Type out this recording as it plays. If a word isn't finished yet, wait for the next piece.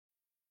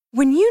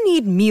When you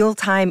need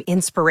mealtime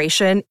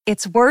inspiration,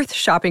 it's worth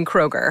shopping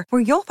Kroger,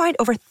 where you'll find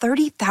over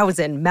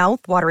 30,000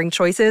 mouth-watering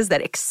choices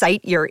that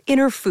excite your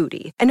inner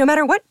foodie. And no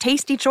matter what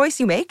tasty choice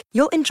you make,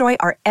 you'll enjoy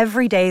our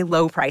everyday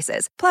low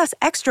prices, plus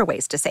extra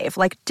ways to save,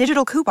 like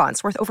digital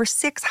coupons worth over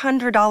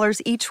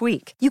 $600 each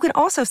week. You can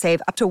also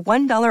save up to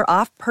 $1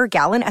 off per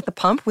gallon at the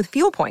pump with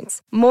fuel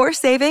points. More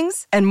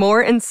savings and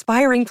more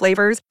inspiring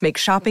flavors make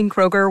shopping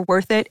Kroger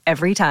worth it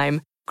every time.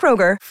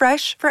 Kroger,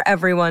 fresh for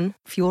everyone.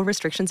 Fuel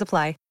restrictions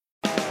apply.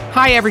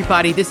 Hi,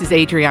 everybody. This is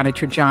Adriana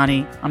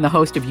Trajani. I'm the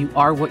host of You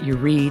Are What You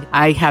Read.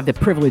 I have the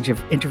privilege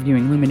of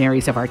interviewing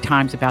luminaries of our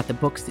times about the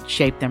books that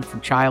shaped them from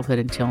childhood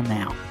until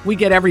now. We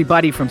get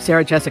everybody from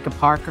Sarah Jessica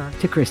Parker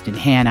to Kristen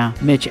Hanna,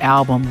 Mitch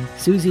Albom,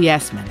 Susie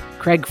Essman,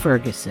 Craig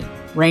Ferguson,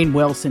 Rainn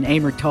Wilson,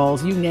 Amor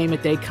Tolls, you name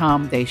it, they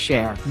come, they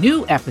share.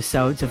 New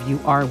episodes of You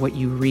Are What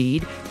You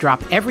Read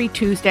drop every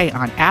Tuesday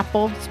on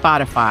Apple,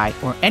 Spotify,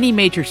 or any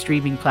major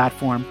streaming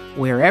platform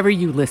wherever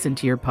you listen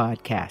to your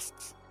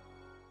podcasts.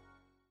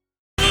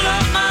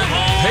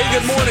 Hey,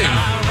 good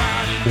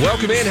morning.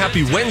 Welcome in.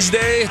 Happy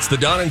Wednesday. It's the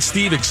Don and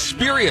Steve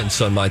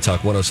Experience on My Talk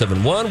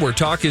 107.1, where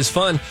talk is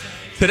fun.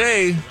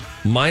 Today,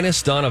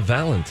 minus Donna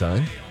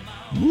Valentine.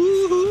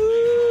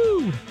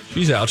 Woohoo!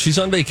 She's out. She's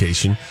on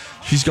vacation.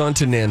 She's gone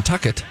to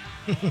Nantucket,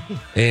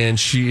 and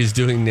she is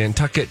doing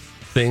Nantucket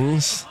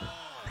things.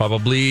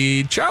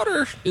 Probably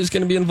Chowder is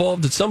going to be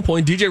involved at some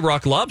point. DJ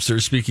Rock Lobster,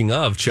 speaking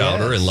of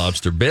Chowder and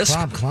Lobster Bisque.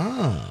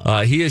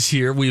 He is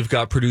here. We've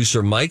got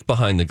producer Mike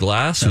behind the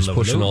glass who's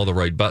pushing all the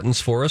right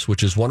buttons for us,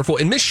 which is wonderful.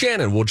 And Miss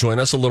Shannon will join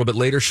us a little bit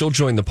later. She'll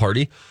join the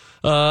party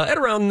at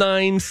around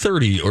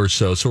 9:30 or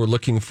so. So we're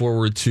looking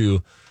forward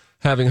to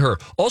having her.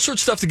 All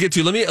sorts of stuff to get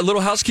to. A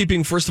little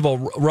housekeeping. First of all,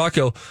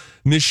 Rocco,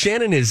 Miss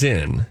Shannon is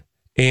in.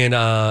 And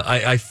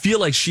I feel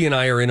like she and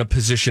I are in a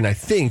position, I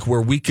think,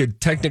 where we could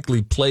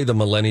technically play the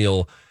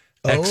Millennial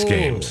X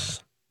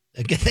Games.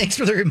 Okay, thanks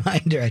for the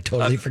reminder. I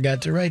totally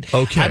forgot to write.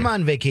 Okay. I'm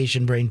on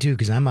vacation brain, too,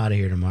 because I'm out of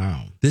here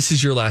tomorrow. This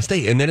is your last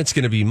day. And then it's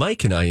going to be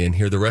Mike and I in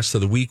here the rest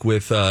of the week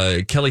with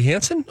Kelly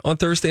Hansen on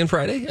Thursday and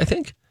Friday, I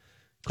think.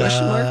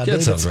 Question mark? Yeah,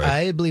 that sounds right.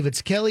 I believe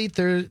it's Kelly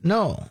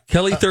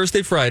Kelly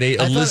Thursday, Friday,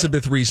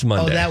 Elizabeth Reese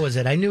Monday. Oh, that was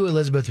it. I knew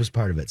Elizabeth was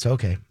part of it, so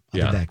okay.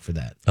 I'll be back for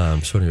that.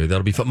 So anyway,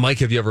 that'll be fun. Mike,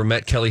 have you ever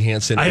met Kelly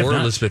Hansen or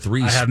Elizabeth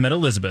Reese? I have met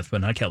Elizabeth,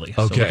 but not Kelly.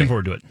 Okay. So looking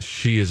forward to it.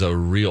 She is a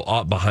real,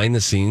 behind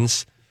the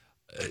scenes,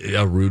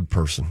 a rude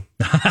person.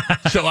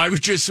 So I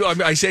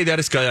say that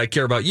as I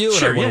care about you,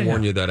 and I want to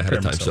warn you that ahead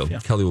of time. So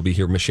Kelly will be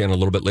here, Miss Shannon, a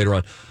little bit later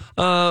on.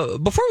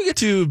 Before we get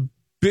to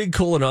big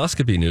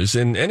colonoscopy news,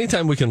 and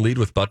anytime we can lead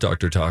with butt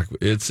doctor talk,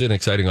 it's an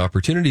exciting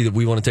opportunity that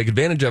we want to take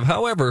advantage of.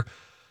 However,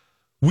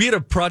 we had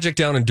a Project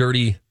Down and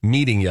Dirty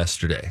meeting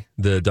yesterday.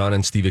 The Donna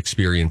and Steve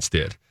Experience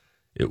did.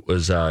 It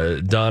was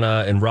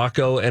Donna and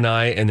Rocco and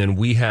I, and then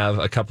we have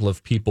a couple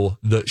of people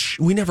that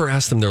we never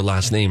asked them their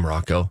last name,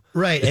 Rocco.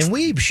 Right, and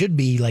we should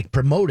be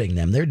promoting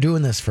them. They're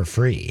doing this for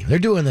free. They're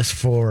doing this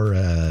for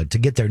to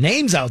get their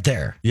names out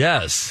there.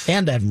 Yes,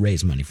 and to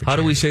raise money for. How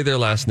do we say their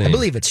last name? I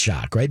believe it's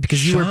Shock, right?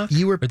 Because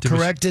you were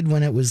corrected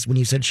when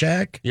you said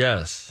Shaq.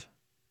 Yes,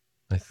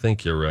 I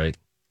think you're right.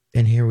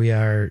 And here we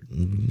are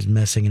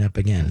messing it up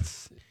again.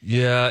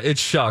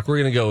 It's Shock. We're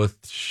going to go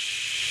with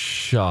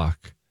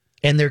Shock.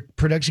 And their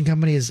production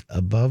company is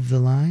Above the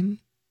Line?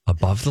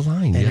 Above the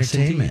Line,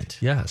 Entertainment.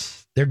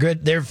 Yes. They're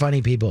good. They're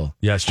funny people.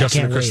 Yes,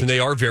 Justin and Kristen, they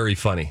are very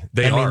funny.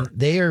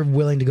 They are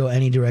willing to go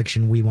any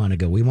direction we want to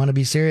go. We want to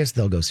be serious,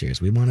 they'll go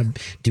serious. We want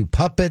to do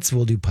puppets,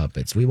 we'll do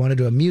puppets. We want to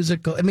do a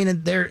musical.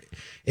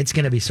 It's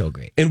going to be so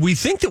great. And we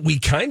think that we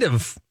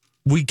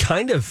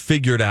kind of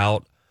figured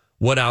out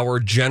what our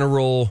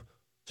general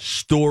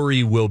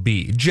story will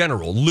be.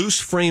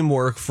 Loose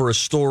framework for a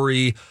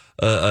story,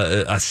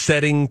 a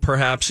setting,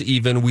 perhaps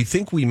even. We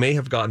think we may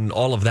have gotten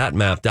all of that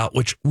mapped out,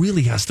 which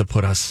really has to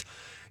put us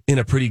in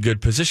a pretty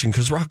good position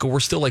because, Rocco, we're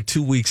still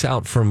 2 weeks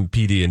out from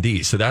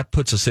PD&D. So that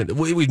puts us in.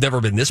 We've never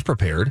been this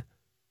prepared.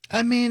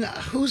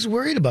 Who's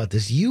worried about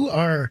this? You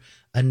are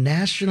a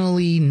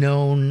nationally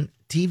known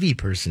TV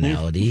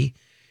personality.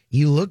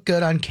 You look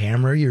good on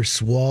camera. You're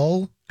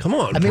swole. Come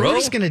on, bro. We're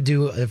just going to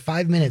do a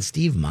 5-minute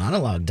Steve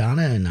monologue.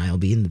 Donna and I will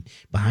be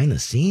behind the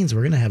scenes.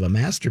 We're going to have a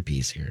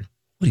masterpiece here.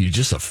 What, are you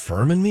just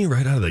affirming me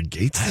right out of the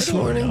gates this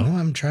morning? I don't know.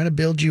 I'm trying to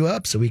build you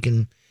up so we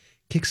can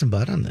kick some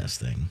butt on this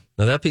thing.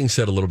 Now, that being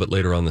said, a little bit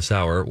later on this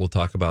hour, we'll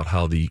talk about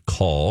how we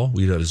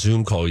had a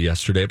Zoom call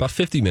yesterday, about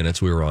 50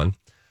 minutes we were on,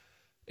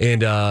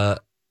 and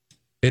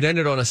it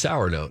ended on a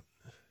sour note,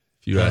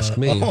 if you ask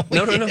me. No.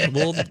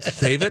 We'll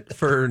save it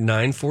for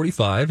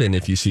 9:45, and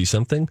if you see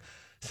something,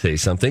 say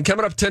something.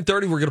 Coming up at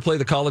 10:30, we're going to play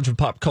the College of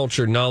Pop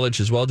Culture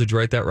Knowledge as well. Did you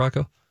write that,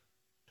 Rocco?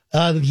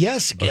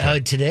 Yes.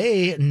 Okay.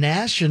 Today,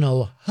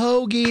 National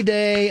Hoagie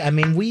Day.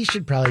 We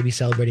should probably be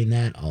celebrating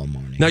that all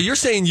morning. Now, you're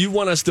saying you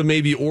want us to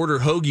maybe order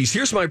hoagies.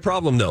 Here's my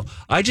problem, though.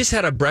 I just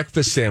had a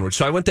breakfast sandwich.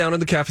 So I went down in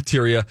the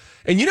cafeteria.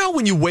 And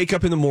when you wake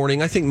up in the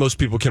morning, I think most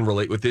people can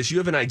relate with this. You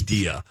have an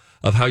idea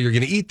of how you're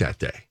going to eat that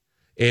day.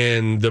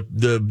 And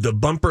the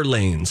bumper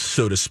lanes,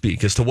 so to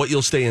speak, as to what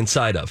you'll stay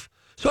inside of.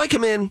 So I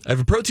come in, I have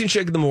a protein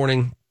shake in the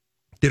morning,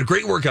 Did a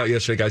great workout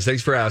yesterday, guys.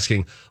 Thanks for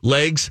asking.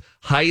 Legs,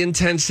 high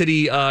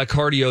intensity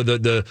cardio,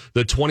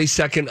 the 20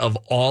 second of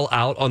all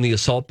out on the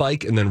assault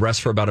bike, and then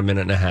rest for about a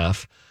minute and a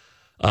half.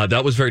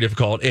 That was very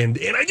difficult. And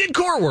I did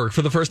core work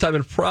for the first time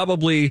in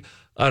probably,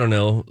 I don't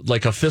know,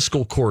 like a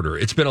fiscal quarter.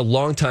 It's been a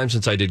long time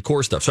since I did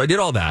core stuff. So I did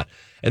all that.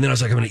 And then I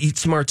was like, I'm going to eat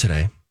smart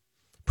today.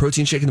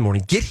 Protein shake in the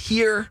morning. Get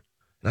here.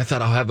 And I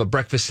thought I'll have a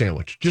breakfast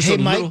sandwich. Just hey,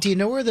 Mike, do you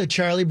know where the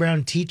Charlie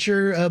Brown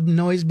teacher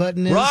noise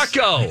button is?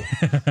 Rocco!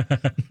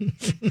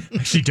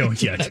 Actually, don't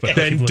yet. But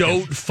then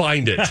don't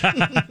find it.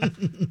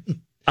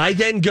 I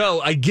then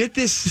I get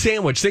this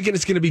sandwich thinking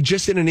it's going to be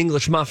just in an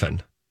English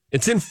muffin.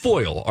 It's in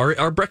foil.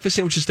 Our breakfast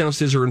sandwiches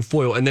downstairs are in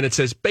foil, and then it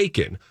says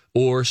bacon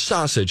or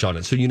sausage on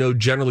it. So you know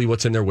generally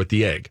what's in there with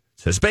the egg.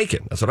 It says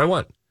bacon. That's what I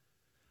want. I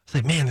was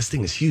like, man, this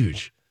thing is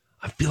huge.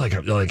 I feel like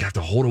I have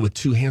to hold it with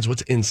two hands.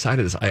 What's inside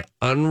of this? I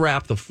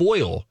unwrap the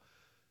foil,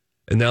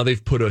 and now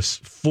they've put a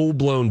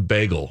full-blown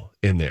bagel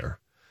in there.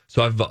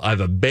 So I have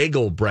a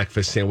bagel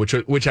breakfast sandwich,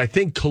 which I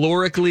think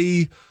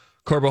calorically,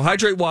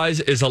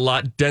 carbohydrate-wise, is a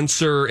lot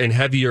denser and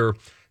heavier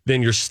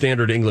than your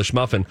standard English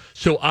muffin.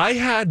 So I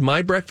had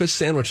my breakfast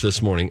sandwich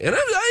this morning, and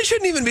I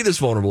shouldn't even be this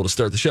vulnerable to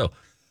start the show.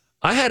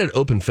 I had an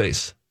open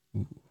face.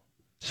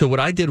 So what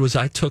I did was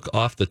I took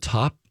off the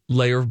top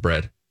layer of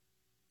bread.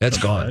 That's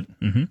gone.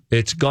 Mm-hmm.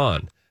 It's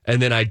gone. And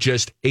then I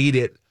just ate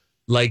it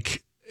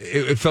like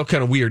it felt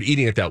kind of weird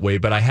eating it that way,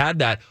 but I had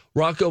that.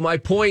 Rocco, my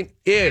point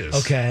is...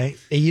 Okay,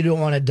 you don't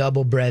want a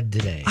double bread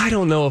today. I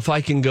don't know if I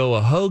can go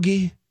a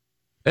hoagie,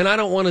 and I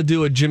don't want to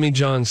do a Jimmy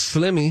John's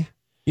Slimmy.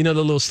 You know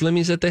the little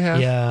Slimmies that they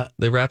have? Yeah.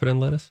 They wrap it in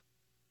lettuce?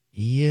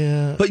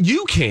 Yeah. But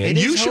you can.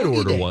 You should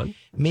order day. one.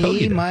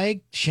 Me,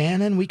 Mike,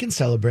 Shannon, we can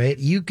celebrate.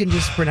 You can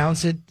just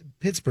pronounce it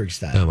Pittsburgh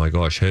style. Oh, my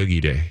gosh,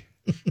 hoagie day.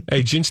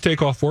 Hey, gents, take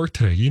off work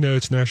today. You know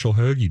it's National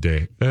Hoagie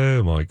Day.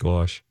 Oh, my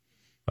gosh.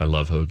 I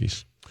love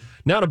hoagies.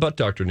 Now to Butt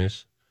Doctor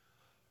news.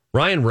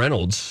 Ryan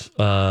Reynolds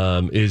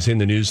is in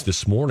the news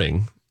this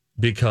morning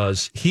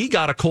because he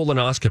got a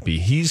colonoscopy.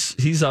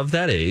 He's of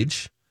that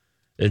age,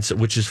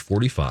 which is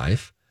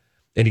 45,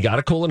 and he got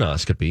a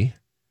colonoscopy.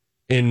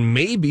 And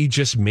maybe,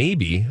 just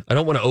maybe, I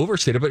don't want to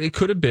overstate it, but it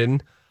could have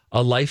been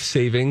a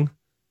life-saving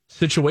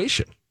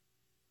situation.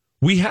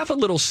 We have a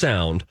little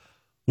sound.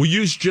 We'll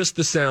use just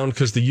the sound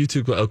because the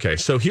YouTube... Okay,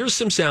 so here's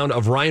some sound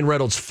of Ryan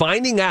Reynolds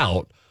finding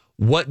out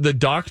what the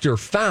doctor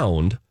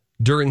found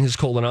during his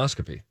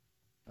colonoscopy.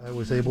 I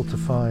was able to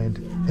find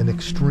an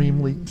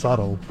extremely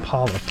subtle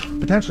polyp,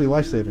 potentially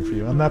life-saving for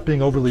you. I'm not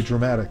being overly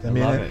dramatic. I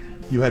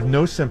mean, you had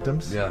no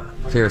symptoms. Yeah.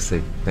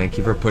 Seriously, thank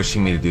you for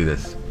pushing me to do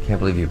this. Can't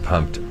believe you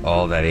pumped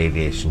all that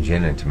aviation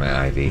gin into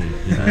my IV.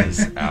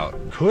 Nice. Out.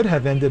 Could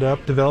have ended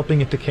up developing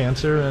into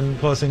cancer and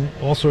causing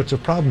all sorts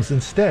of problems.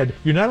 Instead,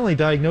 you're not only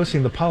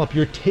diagnosing the polyp,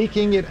 you're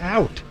taking it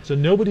out. So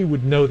nobody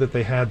would know that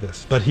they had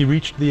this. But he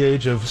reached the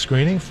age of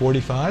screening,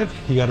 45.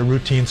 He got a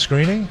routine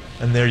screening,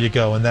 and there you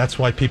go. And that's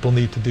why people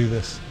need to do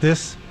this.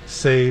 This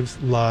saves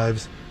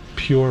lives,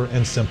 pure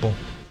and simple.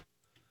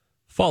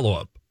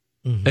 Follow-up.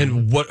 Mm-hmm.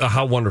 And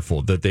how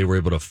wonderful that they were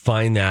able to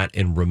find that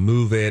and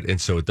remove it,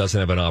 and so it doesn't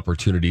have an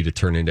opportunity to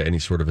turn into any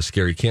sort of a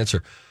scary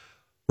cancer.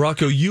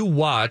 Rocco, you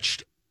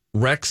watched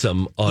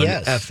Wrexham on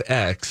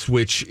FX,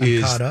 which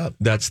is caught up.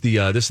 That's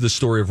this is the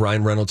story of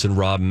Ryan Reynolds and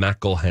Rob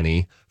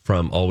McElhenney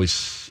from Always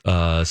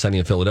Sunny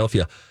in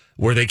Philadelphia,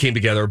 where they came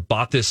together,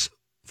 bought this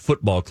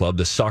football club,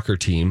 this soccer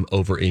team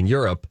over in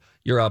Europe,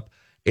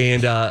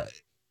 and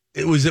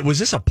was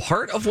this a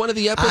part of one of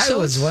the episodes? I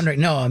was wondering.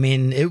 No, I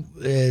mean,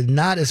 it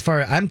not as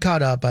far. I'm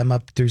caught up. I'm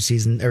up through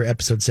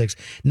episode 6.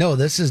 No,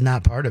 this is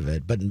not part of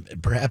it,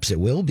 but perhaps it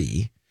will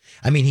be.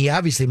 I mean, he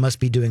obviously must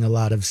be doing a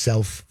lot of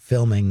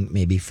self-filming,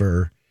 maybe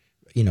for,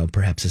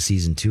 perhaps a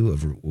season 2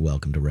 of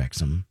Welcome to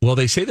Wrexham. Well,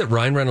 they say that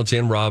Ryan Reynolds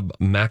and Rob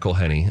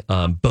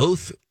McElhenney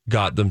both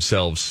got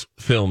themselves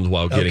filmed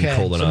while getting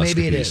colonoscopies. So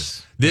maybe it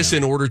is. This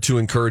in order to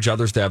encourage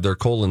others to have their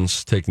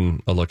colons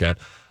taken a look at.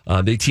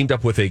 They teamed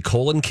up with a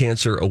colon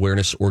cancer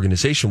awareness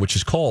organization, which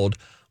is called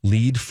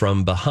Lead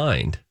From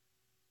Behind.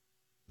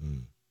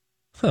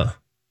 Huh.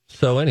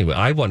 So anyway,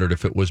 I wondered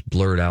if it was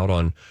blurred out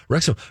on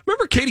Wrexham.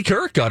 Remember Katie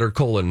Couric got her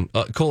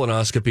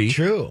colonoscopy?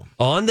 True.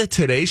 On the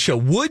Today Show.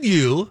 Would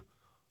you,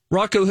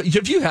 Rocco,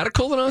 have you had a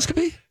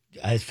colonoscopy?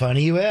 It's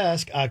funny you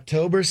ask.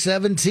 October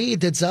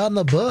 17th, it's on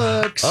the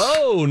books.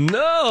 Oh,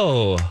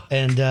 no.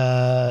 And,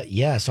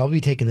 so I'll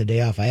be taking the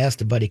day off. I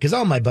asked a buddy, because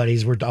all my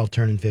buddies were all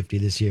turning 50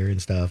 this year and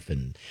stuff.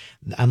 And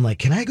I'm like,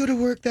 can I go to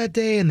work that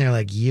day? And they're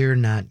like, you're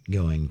not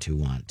going to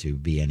want to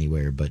be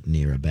anywhere but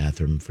near a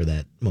bathroom for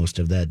that most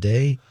of that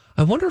day.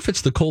 I wonder if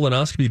it's the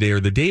colonoscopy day or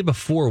the day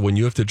before when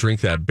you have to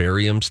drink that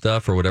barium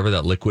stuff or whatever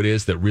that liquid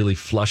is that really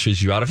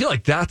flushes you out. I feel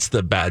like that's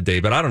the bad day,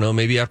 but I don't know.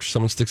 Maybe after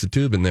someone sticks a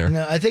tube in there.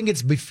 No, I think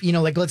it's,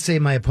 like, let's say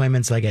my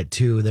appointment's like at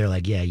 2. They're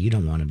like, yeah, you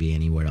don't want to be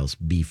anywhere else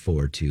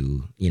before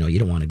 2. You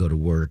don't want to go to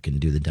work and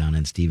do the Donna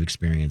and Steve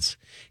experience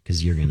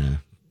because you're going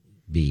to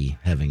be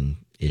having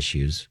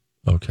issues.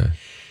 Okay.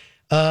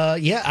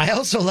 I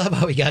also love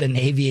how he got an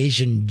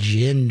aviation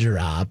gin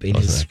drop in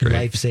his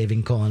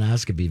life-saving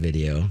colonoscopy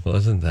video.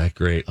 Wasn't that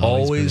great?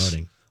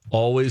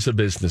 Always a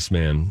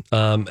businessman.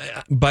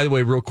 By the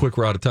way, real quick,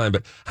 we're out of time,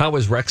 but how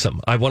is Wrexham?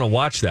 I want to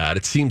watch that.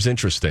 It seems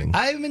interesting.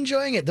 I'm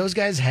enjoying it. Those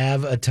guys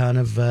have a ton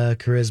of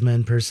charisma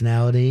and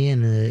personality,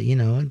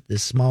 and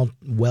this small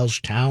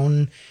Welsh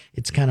town.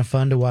 It's kind of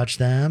fun to watch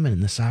them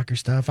and the soccer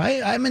stuff.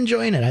 I'm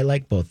enjoying it. I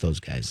like both those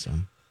guys. So.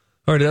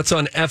 All right, that's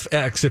on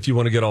FX if you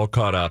want to get all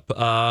caught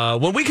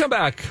up. When we come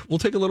back, we'll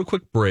take a little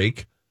quick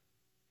break.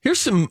 Here's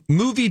some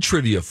movie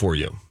trivia for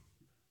you.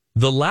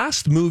 The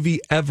last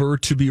movie ever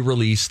to be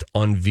released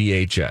on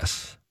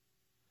VHS.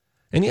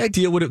 Any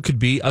idea what it could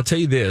be? I'll tell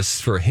you this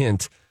for a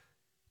hint.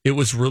 It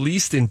was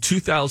released in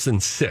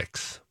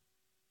 2006.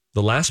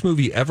 The last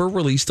movie ever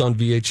released on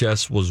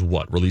VHS was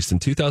what? Released in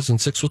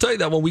 2006. We'll tell you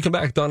that when we come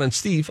back. Donna and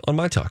Steve on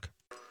My Talk.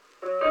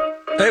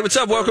 Hey, what's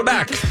up? Welcome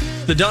back.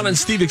 The Donna and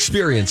Steve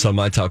Experience on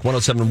My Talk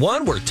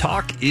 107.1, where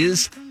talk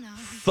is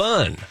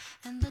fun.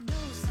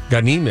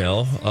 Got an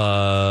email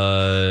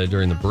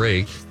during the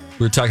break.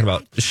 We were talking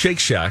about Shake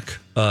Shack.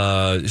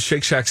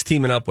 Shake Shack's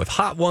teaming up with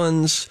Hot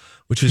Ones,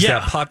 which is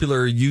that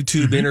popular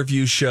YouTube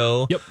interview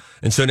show. Yep.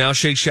 And so now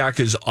Shake Shack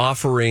is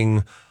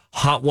offering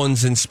Hot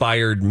Ones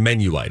inspired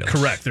menu items.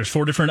 Correct. There's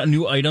 4 different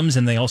new items,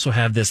 and they also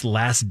have this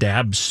Last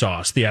Dab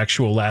sauce, the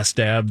actual Last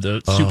Dab,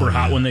 the super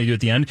hot one they do at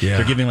the end. Yeah.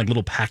 They're giving like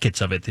little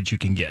packets of it that you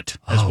can get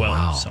as well.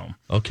 Wow. So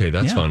okay,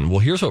 that's fun. Well,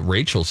 here's what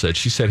Rachel said.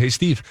 She said, hey,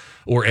 Steve,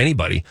 or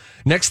anybody,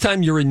 next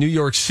time you're in New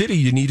York City,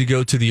 you need to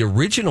go to the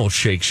original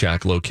Shake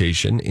Shack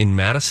location in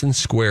Madison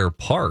Square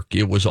Park.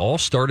 It was all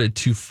started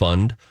to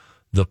fund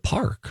the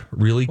park.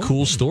 Really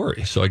cool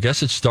story. So I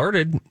guess it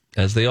started,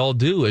 as they all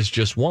do, as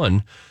just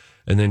one,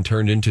 and then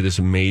turned into this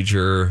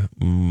major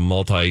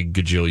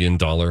multi-gajillion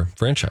dollar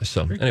franchise.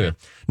 So anyway,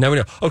 now we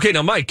know. Okay,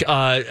 now, Mike,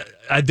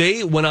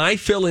 when I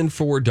fill in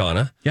for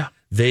Donna,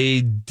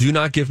 they do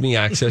not give me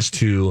access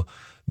to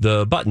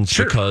the buttons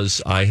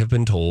because I have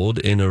been told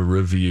in a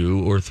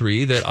review or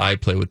 3 that I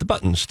play with the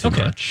buttons too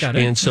much. Got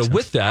it. And so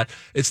with that,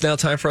 it's now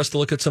time for us to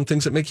look at some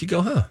things that make you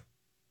go, huh?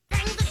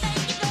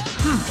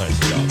 Nice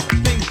job.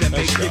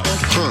 Nice job.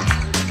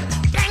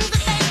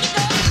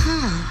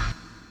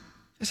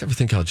 You guys ever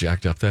think how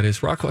jacked up that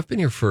is? Rocco, I've been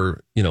here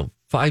for,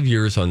 5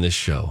 years on this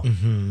show.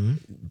 Mm-hmm.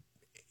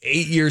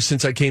 8 years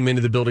since I came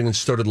into the building and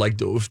started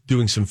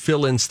doing some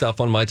fill-in stuff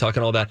on My Talk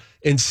and all that.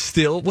 And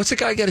still, what's a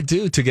guy got to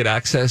do to get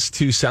access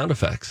to sound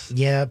effects?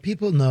 Yeah,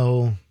 people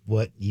know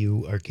what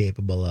you are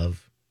capable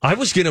of. I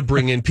was going to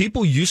bring in,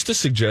 people used to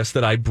suggest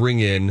that I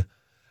bring in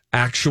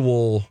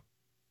actual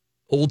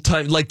old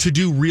time, like to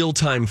do real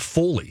time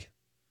Foley.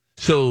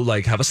 So,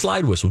 have a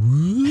slide whistle.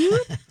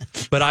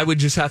 But I would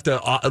just have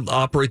to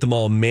operate them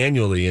all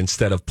manually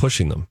instead of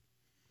pushing them.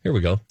 Here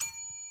we go.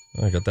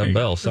 I got that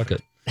bell. Suck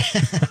it.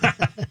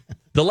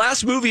 The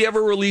last movie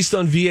ever released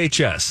on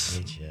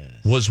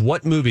VHS was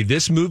what movie?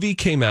 This movie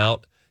came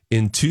out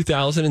in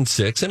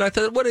 2006. And I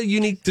thought, what a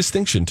unique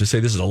distinction to say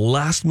this is the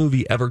last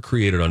movie ever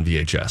created on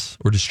VHS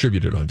or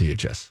distributed on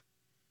VHS.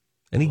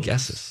 Any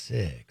guesses?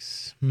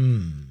 6.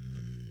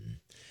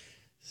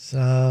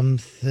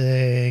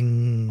 Something.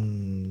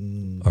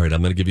 All right,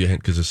 I'm going to give you a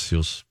hint because this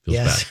feels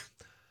Yes. bad.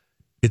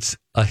 It's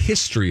a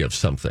history of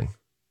something.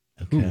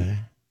 Okay. Ooh.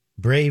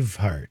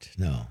 Braveheart.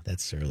 No,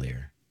 that's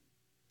earlier.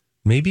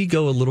 Maybe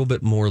go a little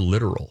bit more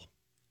literal.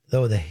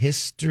 Oh, the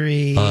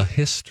history. A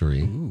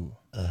history. Ooh.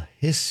 A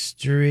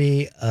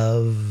history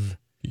of.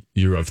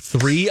 You have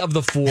 3 of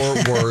the 4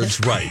 words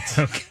right.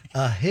 Okay.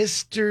 A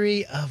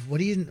history of. What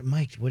do you,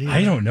 Mike? What do you?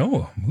 I don't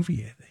know. A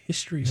movie, the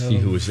history of.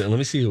 Let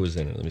me see who was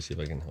in it. Let me see if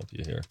I can help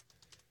you here.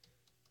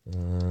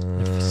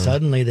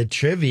 Suddenly the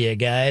trivia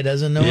guy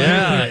doesn't know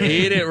anything.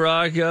 Eat it,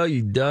 Rocco,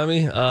 you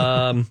dummy.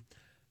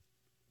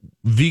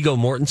 Viggo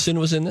Mortensen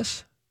was in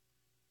this.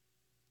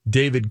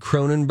 David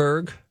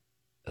Cronenberg,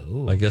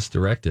 I guess,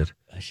 directed.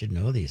 I should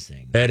know these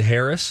things. Ed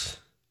Harris,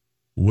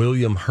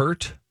 William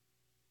Hurt.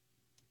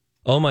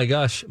 Oh my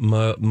gosh,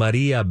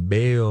 Maria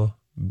Bello,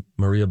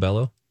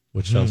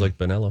 which sounds like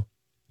Benello.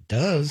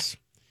 Does.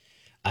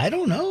 I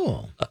don't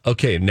know.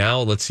 Okay,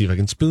 now let's see if I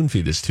can spoon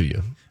feed this to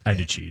you. I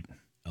did cheat.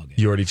 Okay.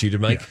 You already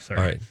cheated, Mike? Yeah, sorry.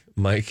 All right.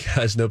 Mike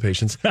has no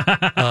patience.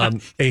 A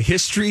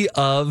history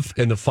of,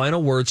 and the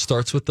final word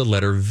starts with the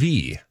letter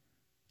V.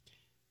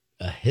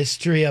 A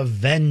history of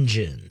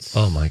vengeance.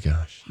 Oh my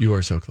gosh. You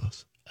are so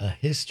close. A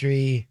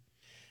history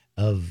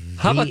of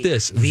How about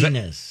this?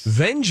 Venus.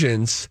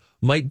 Vengeance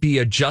might be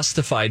a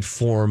justified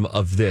form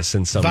of this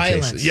in some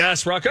Violence. cases.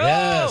 Yes, Rocco.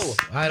 Yes.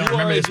 I don't You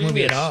remember are a this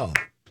movie at genius. all.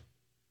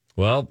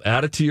 Well,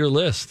 add it to your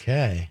list.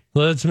 Okay.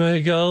 Let's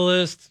make a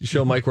list. You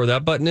show Mike where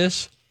that button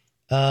is?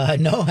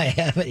 No, I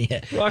haven't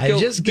yet. Rocco,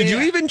 did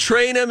you even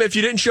train him if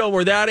you didn't show him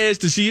where that is?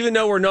 Does he even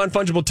know where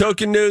non-fungible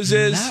token news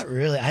is? Not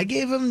really. I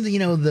gave him,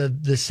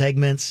 the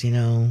segments,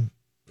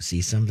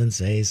 see something,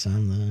 say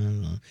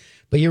something.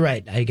 But you're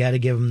right. I got to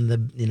give him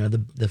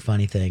the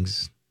funny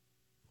things.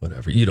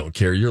 Whatever. You don't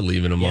care. You're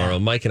leaving tomorrow. Yeah.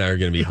 Mike and I are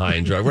going to be high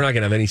and dry. We're not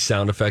going to have any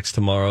sound effects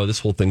tomorrow. This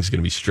whole thing's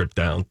going to be stripped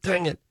down.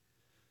 Dang it.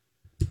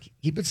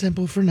 Keep it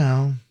simple for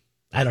now.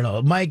 I don't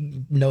know. Mike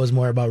knows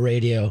more about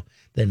radio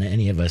than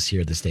any of us here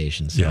at the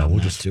station. So Yeah, I'm we'll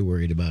not just too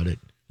worried about it.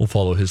 We'll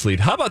follow his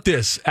lead. How about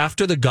this?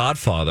 After The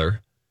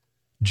Godfather,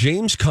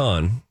 James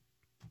Caan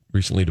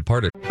recently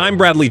departed. I'm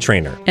Bradley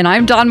Trainer. And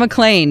I'm Don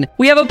McClain.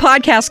 We have a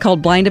podcast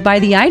called Blinded by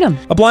the Item.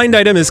 A blind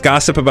item is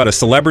gossip about a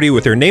celebrity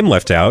with their name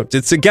left out.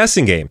 It's a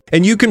guessing game,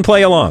 and you can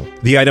play along.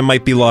 The item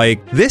might be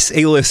like, this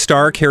A-list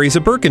star carries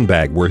a Birkin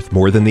bag worth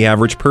more than the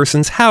average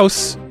person's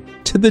house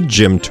to the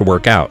gym to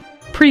work out.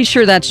 Pretty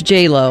sure that's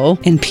J-Lo.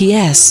 And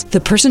P.S.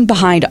 the person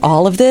behind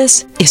all of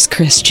this is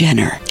Kris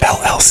Jenner,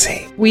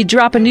 LLC. We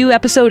drop a new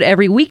episode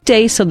every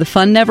weekday so the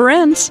fun never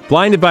ends.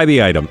 Blinded by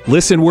the Item.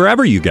 Listen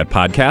wherever you get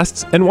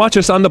podcasts and watch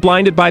us on the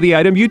Blinded by the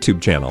Item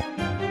YouTube channel.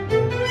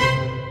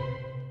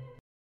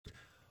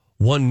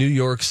 Won New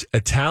York's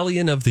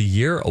Italian of the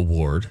Year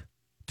award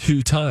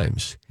 2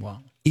 times. Wow.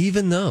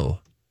 Even though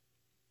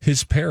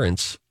his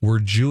parents were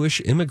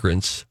Jewish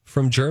immigrants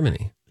from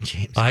Germany,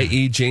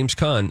 i.e. James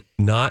Caan,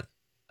 not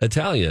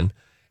Italian,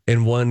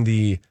 and won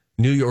the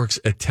New York's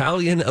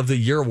Italian of the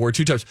Year award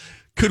 2 times.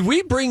 Could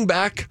we bring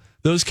back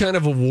those kind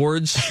of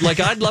awards? Like,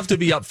 I'd love to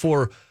be up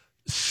for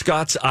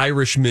Scots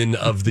Irishman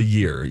of the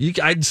Year.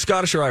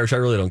 Scottish or Irish, I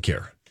really don't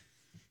care.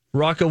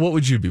 Rocco, what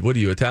would you be? What are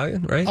you,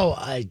 Italian, right? Oh,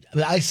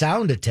 I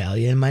sound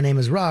Italian. My name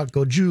is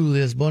Rocco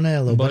Julius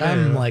Bonello, but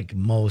I'm like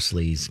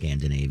mostly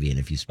Scandinavian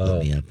if you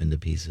split me up into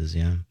pieces,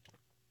 yeah.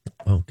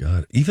 Oh,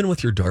 God. Even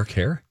with your dark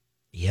hair?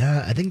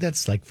 Yeah, I think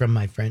that's like from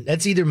my friend.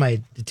 That's either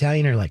my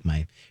Italian or like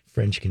my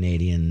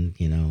French-Canadian,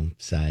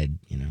 side,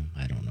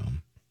 I don't know.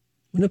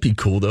 Wouldn't it be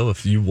cool, though,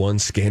 if you won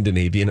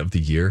Scandinavian of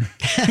the Year?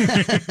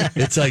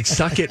 It's like,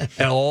 suck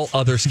it, all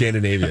other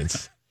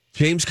Scandinavians.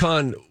 James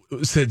Caan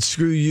said,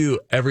 screw you,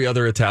 every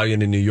other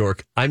Italian in New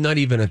York. I'm not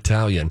even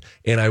Italian,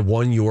 and I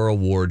won your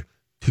award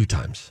 2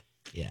 times.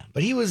 Yeah,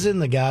 but he was in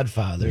The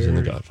Godfather. He was in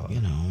The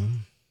Godfather.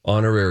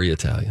 Honorary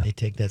Italian. They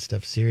take that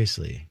stuff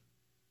seriously.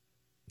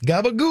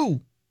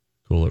 Gabagoo.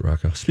 Cool it,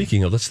 Rocco.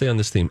 Speaking of, let's stay on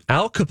this theme.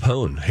 Al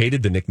Capone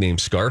hated the nickname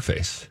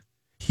Scarface.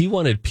 He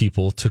wanted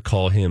people to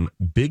call him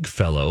Big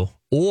Fellow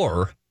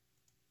or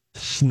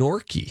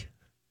Snorky.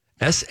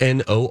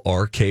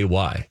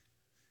 Snorky.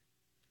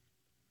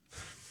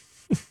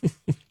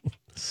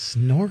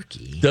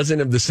 Snorky. Doesn't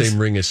have the same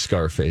ring as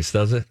Scarface,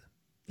 does it?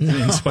 No.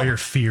 Inspire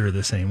fear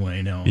the same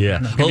way, no.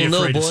 Yeah. Oh,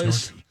 no,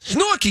 boys.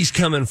 Snorky's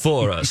coming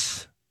for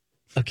us.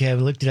 Okay,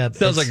 I've looked it up.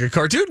 Sounds like a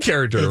cartoon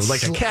character,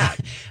 like a cat.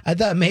 I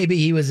thought maybe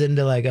he was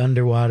into like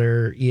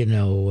underwater,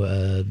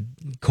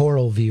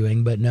 coral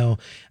viewing, but no.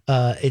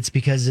 It's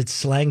because it's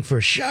slang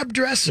for sharp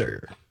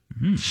dresser.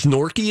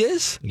 Snorky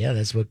is? Yeah,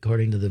 that's what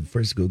according to the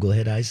first Google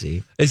hit I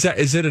see. Is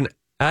it an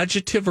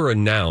adjective or a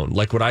noun?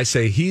 Like, would I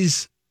say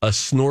he's a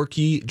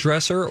snorky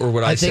dresser, or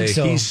would I say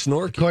so. He's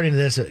snorky? According to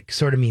this, it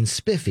sort of means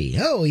spiffy.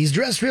 Oh, he's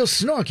dressed real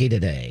snorky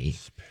today.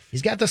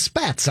 He's got the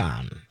spats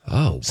on.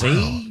 Oh, wow.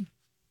 See?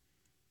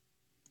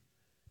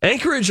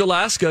 Anchorage,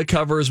 Alaska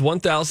covers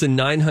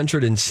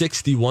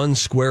 1,961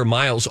 square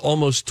miles,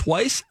 almost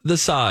twice the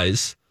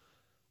size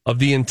of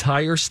the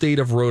entire state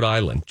of Rhode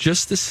Island.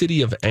 Just the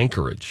city of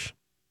Anchorage.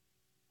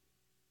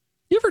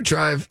 You ever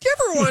drive? You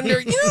ever wonder,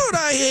 you know what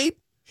I hate?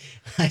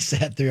 I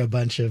sat through a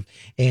bunch of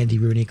Andy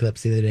Rooney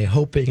clips the other day,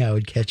 hoping I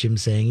would catch him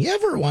saying, you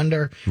ever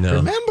wonder,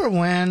 remember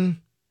when?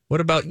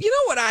 What about, you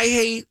know what I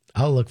hate?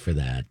 I'll look for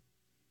that.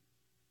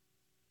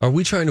 Are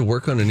we trying to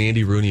work on an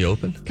Andy Rooney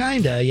Open?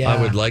 Kinda, yeah.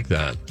 I would like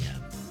that. Yeah.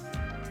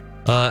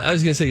 I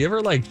was going to say, you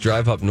ever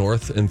drive up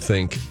north and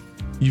think,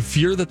 you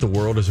fear that the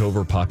world is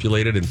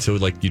overpopulated until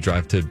you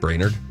drive to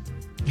Brainerd?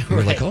 And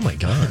you're like, oh my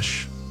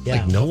gosh. Yeah.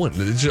 Like no one,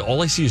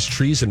 all I see is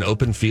trees and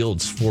open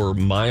fields for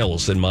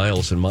miles and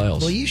miles and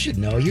miles. Well, you should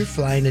know. You're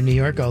flying to New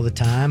York all the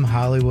time,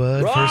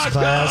 Hollywood, first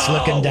class,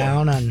 looking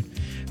down on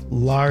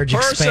large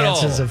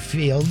expanses of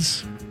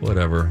fields.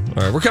 Whatever.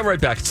 All right, we're coming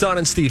right back. It's Don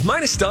and Steve,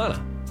 minus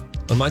Donna,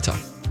 on My Talk.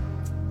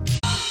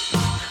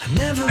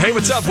 Hey,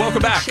 what's up?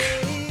 Welcome back.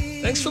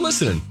 Thanks for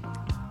listening.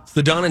 It's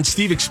the Don and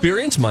Steve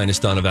experience, minus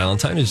Donna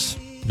Valentine, who's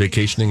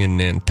vacationing in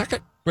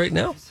Nantucket right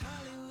now.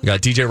 We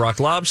got DJ Rock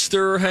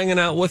Lobster hanging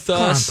out with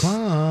us.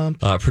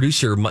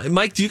 Producer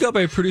Mike, do you go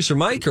by producer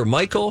Mike or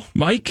Michael?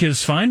 Mike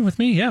is fine with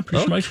me. Yeah,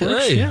 producer Mike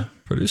works. Yeah.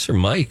 Producer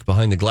Mike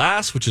behind the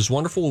glass, which is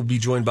wonderful. We'll be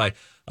joined by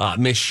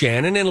Miss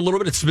Shannon in a little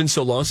bit. It's been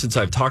so long since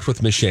I've talked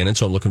with Miss Shannon,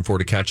 so I'm looking forward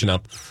to catching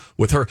up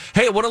with her.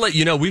 Hey, I want to let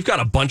you know we've got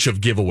a bunch of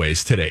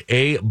giveaways today.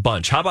 A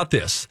bunch. How about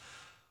this?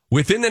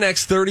 Within the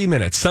next 30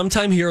 minutes,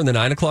 sometime here in the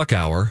 9 o'clock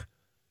hour,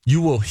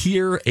 you will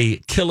hear a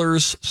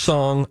Killers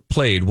song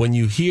played. When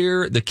you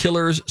hear the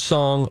Killers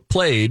song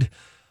played,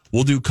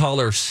 we'll do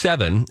caller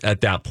 7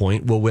 at that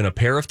point. We'll win a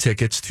pair of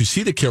tickets to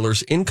see the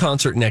Killers in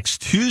concert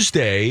next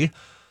Tuesday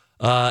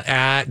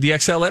at the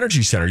XL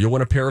Energy Center. You'll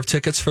win a pair of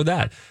tickets for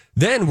that.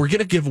 Then we're going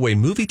to give away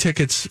movie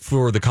tickets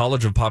for the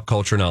College of Pop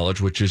Culture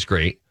Knowledge, which is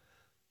great.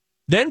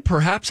 Then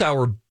perhaps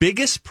our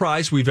biggest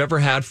prize we've ever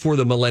had for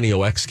the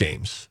Millennial X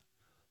Games.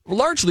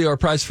 Largely our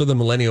prize for the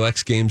Millennial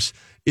X Games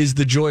is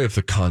the joy of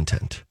the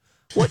content.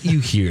 What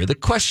you hear, the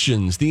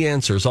questions, the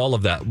answers, all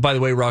of that. By the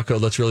way, Rocco,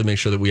 let's really make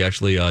sure that we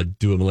actually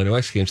do a Millennial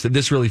X Games.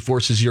 This really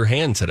forces your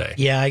hand today.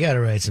 Yeah, I got to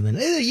write something.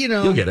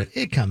 You'll get it.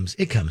 It comes.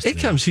 It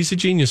comes. He's a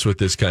genius with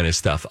this kind of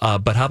stuff.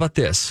 But how about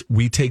this?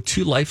 We take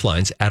 2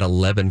 lifelines at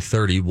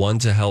 11:30. One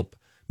to help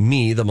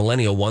me, the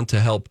millennial, want to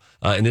help.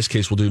 In this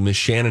case, we'll do Miss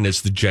Shannon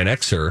as the Gen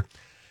Xer.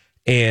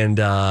 And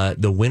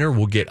the winner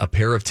will get a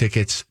pair of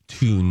tickets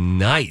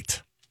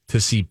tonight to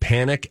see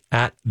Panic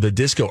at the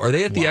Disco. Are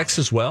they at the X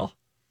as well?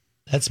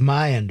 That's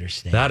my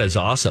understanding. That is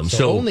awesome.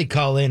 So only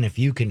call in if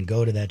you can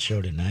go to that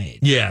show tonight.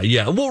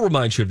 Yeah. We'll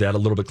remind you of that a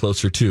little bit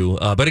closer, too.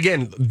 But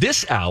again,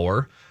 this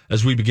hour,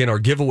 as we begin our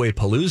giveaway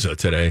palooza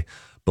today,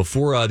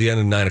 before the end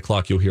of 9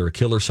 o'clock, you'll hear a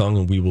killer song,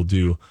 and we will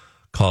do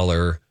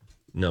caller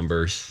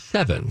number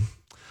 7.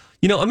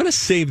 I'm going to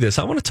save this.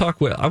 I want to talk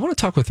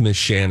with Miss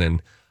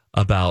Shannon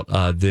about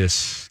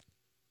this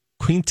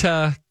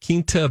Quinta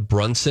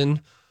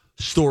Brunson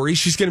story.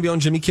 She's going to be on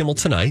Jimmy Kimmel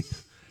tonight.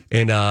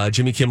 And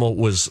Jimmy Kimmel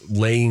was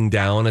laying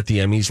down at the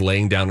Emmys,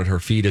 laying down at her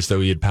feet as though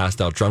he had passed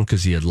out drunk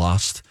because he had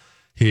lost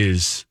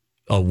his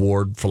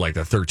award for like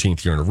the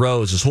 13th year in a row.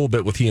 It was this whole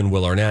bit with he and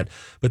Will Arnett.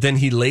 But then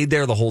he laid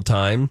there the whole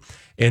time,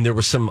 and there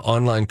was some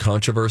online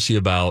controversy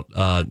about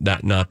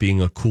that not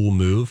being a cool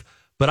move.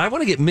 But I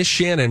want to get Miss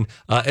Shannon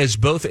as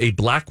both a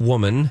black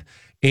woman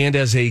and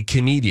as a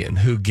comedian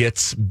who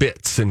gets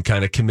bits and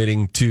kind of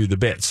committing to the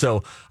bit.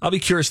 So I'll be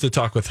curious to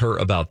talk with her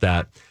about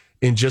that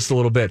in just a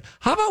little bit.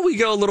 How about we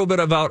go a little bit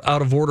about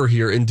out of order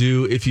here and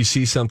do if you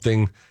see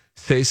something,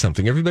 say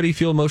something. Everybody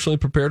feel emotionally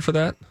prepared for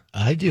that?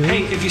 I do.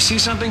 Hey, if you see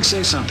something,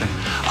 say something.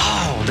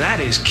 Oh, that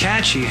is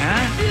catchy,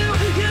 huh?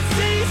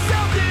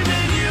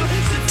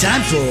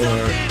 Time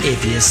for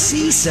If You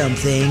See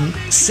Something,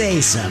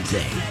 Say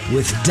Something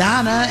with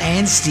Donna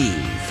and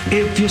Steve.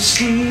 If you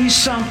see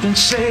something,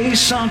 say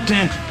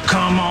something.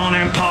 Come on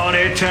and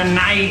party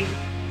tonight.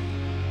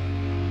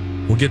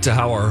 We'll get to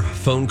how our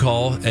phone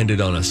call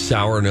ended on a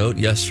sour note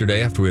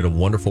yesterday after we had a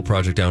wonderful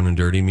Project Down and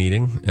Dirty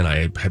meeting. And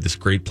I had this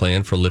great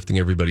plan for lifting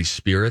everybody's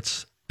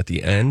spirits at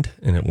the end,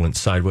 and it went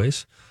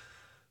sideways.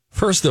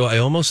 First, though, I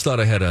almost thought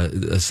I had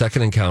a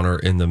second encounter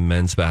in the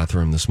men's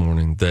bathroom this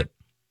morning that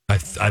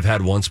I've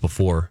had once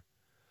before.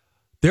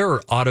 There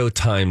are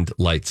auto-timed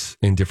lights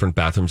in different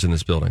bathrooms in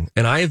this building.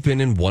 And I have been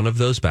in one of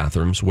those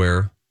bathrooms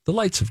where the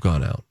lights have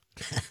gone out.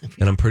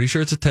 And I'm pretty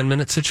sure it's a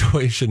 10-minute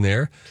situation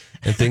there.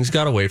 And things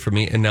got away from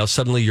me. And now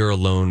suddenly you're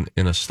alone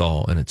in a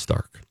stall and it's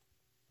dark.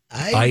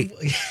 I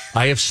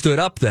have stood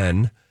up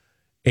then,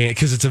 and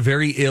because it's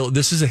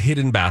this is a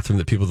hidden bathroom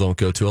that people don't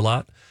go to a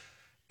lot.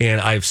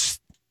 And I've,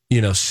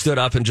 stood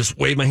up and just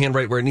waved my hand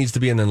right where it needs to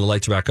be. And then the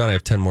lights are back on. I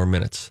have 10 more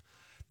minutes.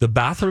 The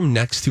bathroom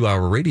next to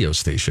our radio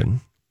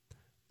station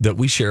that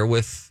we share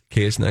with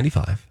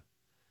KS95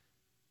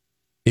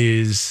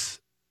 is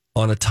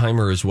on a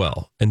timer as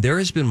well. And there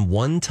has been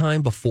one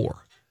time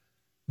before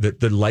that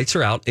the lights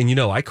are out. And,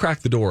 I crack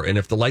the door. And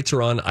if the lights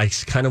are on, I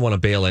kind of want to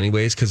bail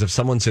anyways. Because if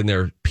someone's in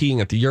there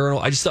peeing at the urinal,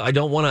 I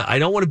don't want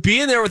to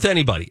be in there with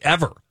anybody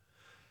ever.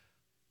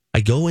 I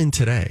go in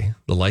today.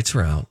 The lights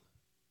are out.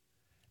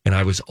 And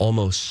I was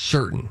almost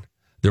certain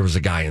there was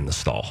a guy in the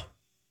stall.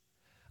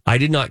 I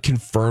did not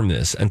confirm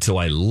this until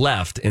I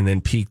left and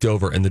then peeked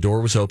over and the door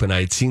was open.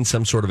 I had seen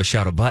some sort of a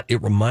shadow, but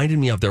it reminded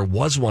me of there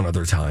was one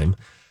other time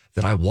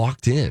that I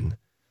walked in,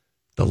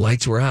 the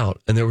lights were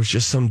out, and there was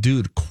just some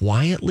dude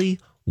quietly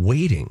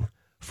waiting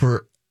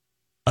for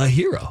a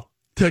hero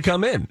to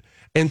come in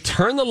and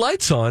turn the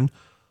lights on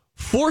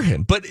for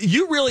him. But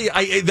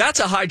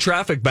that's a high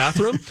traffic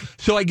bathroom.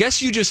 So I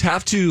guess you just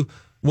have to,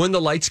 when the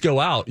lights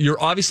go out,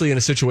 you're obviously in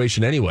a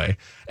situation anyway,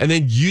 and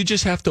then you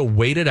just have to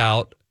wait it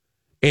out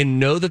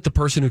and know that the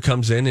person who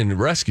comes in and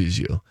rescues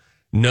you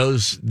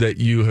knows that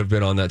you have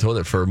been on that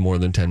toilet for more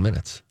than 10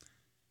 minutes.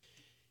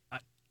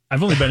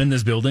 I've only been in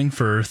this building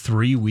for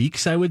 3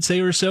 weeks, I would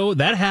say, or so.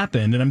 That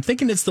happened, and I'm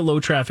thinking it's the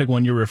low traffic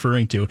one you're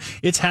referring to.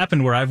 It's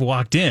happened where I've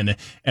walked in,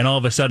 and all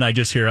of a sudden I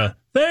just hear a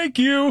 "thank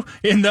you"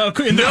 in the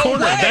corner. Way.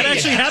 That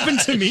actually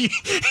happened to me.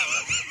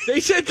 They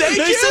said thank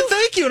you? They said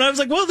thank you, and I was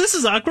like, well, this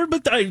is awkward,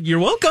 but you're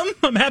welcome.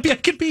 I'm happy I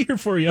could be here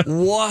for you.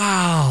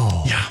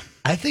 Wow. Yeah.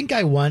 I think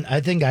I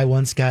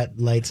once got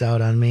lights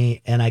out on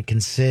me, and I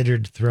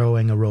considered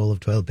throwing a roll of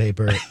toilet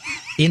paper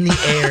in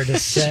the air to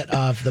set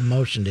off the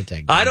motion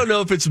detector. I don't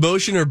know if it's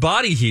motion or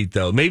body heat,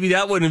 though. Maybe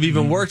that wouldn't have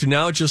even worked. And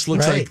now it just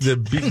looks like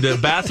the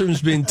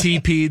bathroom's been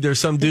TP'd. There's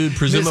some dude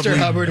presumably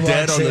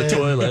dead on the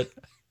toilet.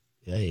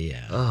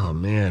 Yeah. Oh,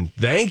 man.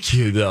 Thank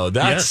you, though.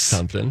 That's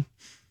something.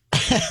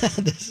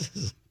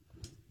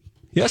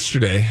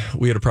 Yesterday,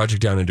 we had a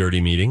Project Down and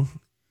Dirty meeting.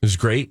 It was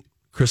great.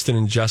 Kristen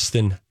and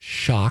Justin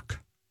shook.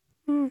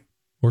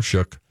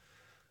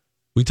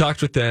 We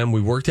talked with them.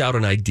 We worked out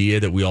an idea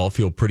that we all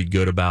feel pretty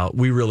good about.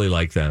 We really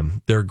like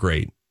them. They're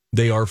great.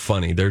 They are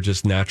funny. They're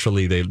just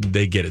naturally,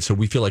 they get it. So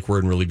we feel like we're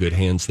in really good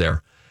hands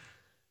there.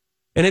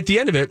 And at the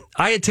end of it,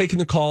 I had taken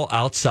the call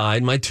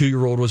outside. My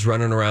 2-year-old was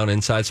running around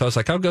inside. So I was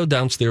like, I'll go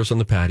downstairs on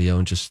the patio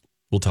and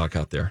we'll talk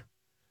out there.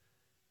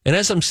 And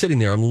as I'm sitting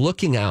there, I'm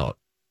looking out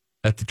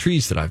at the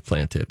trees that I've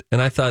planted.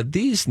 And I thought,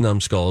 these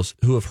numbskulls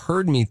who have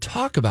heard me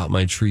talk about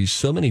my trees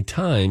so many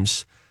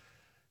times,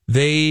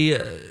 they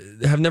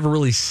have never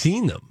really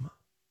seen them.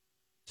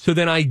 So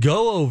then I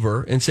go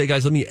over and say,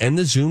 guys, let me end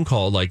the Zoom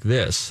call like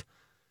this.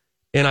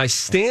 And I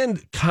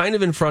stand kind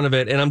of in front of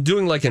it, and I'm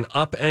doing like an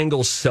up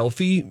angle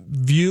selfie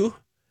view.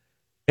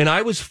 And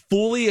I was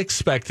fully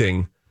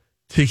expecting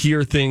to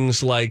hear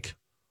things like,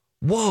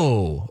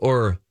 whoa,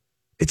 or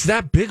it's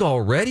that big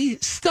already?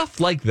 Stuff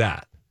like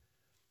that.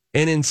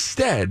 And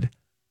instead,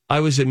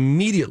 I was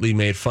immediately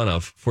made fun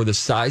of for the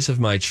size of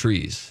my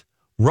trees.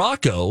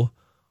 Rocco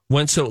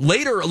went so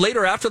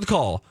later after the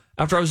call,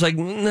 after I was like,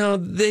 no,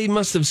 they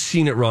must have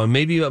seen it wrong.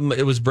 Maybe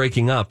it was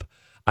breaking up.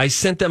 I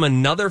sent them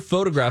another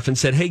photograph and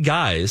said, hey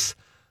guys,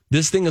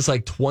 this thing is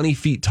like 20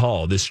 feet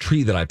tall, this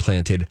tree that I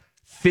planted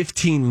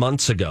 15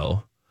 months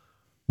ago.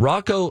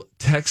 Rocco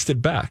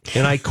texted back,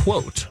 and I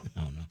quote,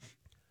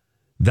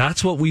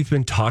 that's what we've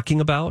been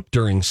talking about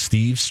during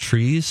Steve's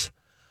trees.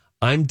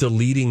 I'm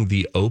deleting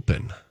the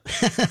open.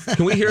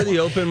 Can we hear the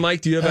open,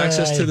 Mike? Do you have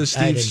access to the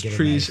Steve's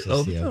trees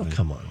open? Oh,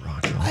 come on,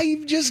 Rocco.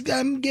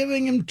 I'm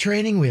giving him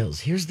training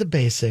wheels. Here's the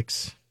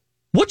basics.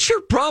 What's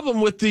your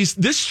problem with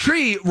this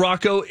tree,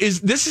 Rocco?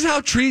 This is how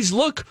trees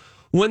look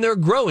when they're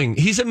growing.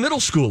 He's a middle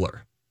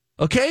schooler.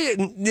 Okay?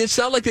 It's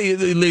not like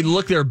they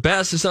look their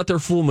best. It's not their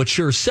full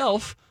mature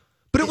self.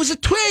 But it was a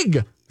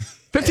twig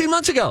 15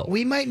 months ago.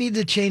 We might need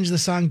to change the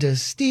song to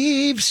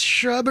Steve's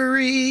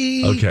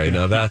Shrubbery. Okay,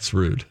 now that's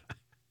rude.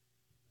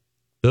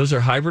 Those are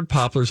hybrid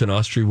poplars and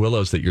Austrian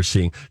willows that you're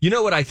seeing. You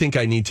know what I think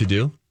I need to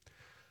do?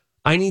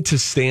 I need to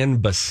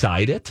stand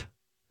beside it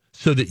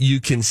so that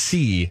you can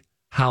see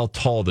how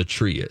tall the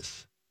tree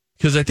is.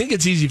 Because I think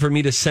it's easy for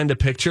me to send a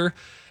picture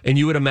and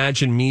you would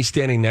imagine me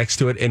standing next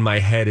to it and my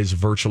head is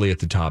virtually at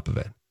the top of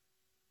it.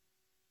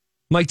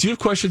 Mike, do you have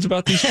questions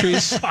about these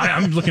trees?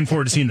 I'm looking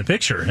forward to seeing the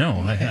picture. No,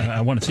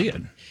 I want to see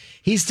it.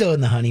 He's still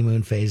in the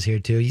honeymoon phase here,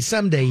 too.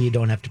 Someday you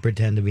don't have to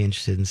pretend to be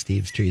interested in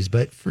Steve's trees,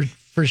 but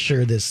for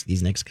sure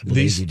these next couple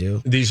days you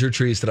do. These are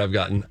trees that I've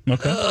gotten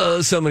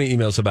so many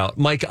emails about.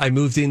 Mike, I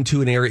moved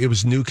into an area, it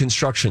was new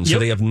construction, so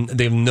they have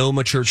no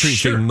mature trees.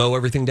 Sure. They mow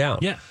everything down.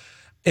 Yeah.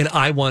 And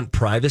I want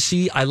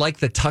privacy. I like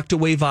the tucked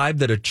away vibe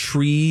that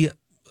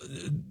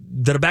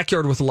a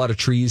backyard with a lot of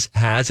trees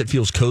has. It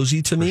feels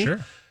cozy to me. For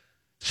sure.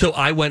 So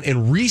I went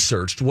and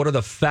researched what are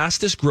the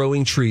fastest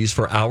growing trees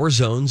for our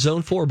zone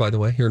 4, by the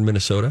way, here in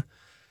Minnesota.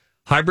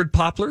 Hybrid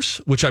poplars,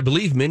 which I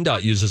believe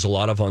MnDOT uses a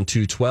lot of on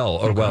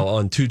 212,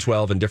 on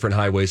 212 and different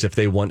highways if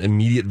they want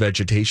immediate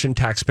vegetation,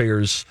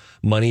 taxpayers'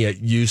 money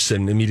at use,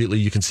 and immediately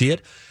you can see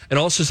it. And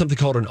also something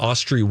called an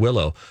Austrian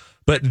willow.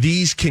 But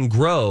these can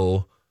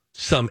grow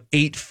some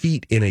 8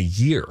 feet in a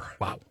year.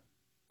 Wow.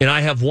 And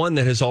I have one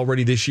that has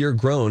already this year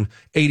grown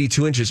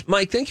 82 inches.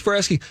 Mike, thank you for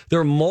asking. There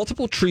are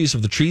multiple trees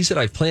of the trees that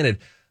I've planted.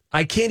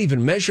 I can't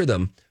even measure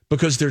them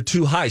because they're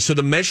too high. So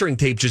the measuring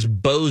tape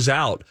just bows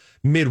out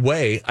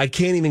midway. I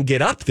can't even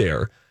get up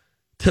there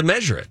to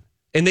measure it.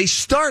 And they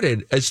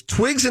started as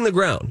twigs in the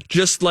ground,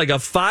 just like a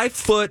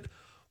 5-foot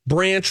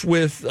branch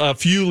with a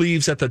few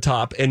leaves at the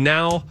top. And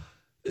now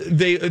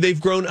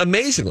they've grown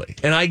amazingly.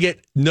 And I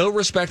get no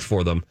respect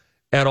for them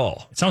at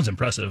all. It sounds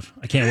impressive.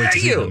 I can't wait to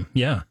see them.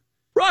 Yeah.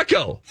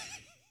 Rocco,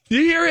 do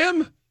you hear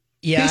him?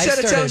 Yeah, he said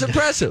it sounds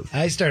impressive.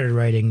 I started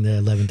writing the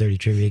 11:30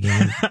 trivia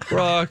game.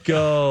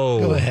 Rocco,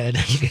 go ahead.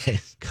 You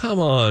guys. Come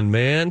on,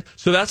 man.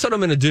 So that's what I'm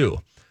going to do.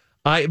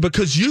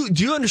 Because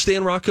do you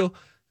understand, Rocco,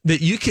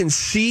 that you can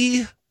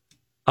see?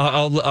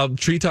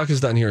 Tree Talk is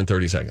done here in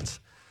 30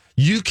 seconds.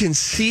 You can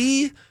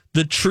see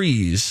the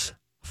trees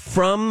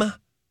from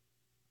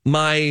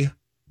my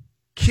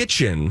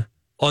kitchen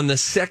on the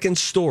second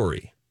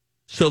story.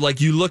 So,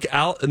 like, you look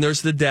out and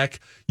there's the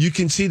deck. You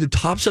can see the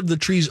tops of the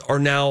trees are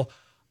now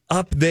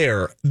up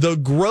there. The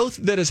growth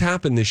that has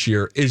happened this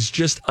year is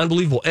just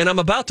unbelievable. And I'm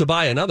about to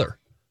buy another.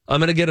 I'm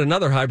going to get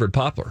another hybrid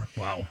poplar.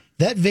 Wow.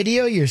 That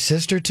video your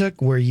sister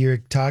took where you're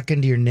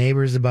talking to your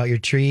neighbors about your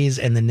trees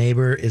and the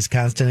neighbor is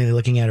constantly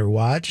looking at her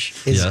watch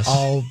is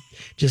all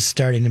just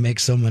starting to make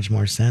so much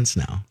more sense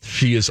now.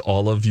 She is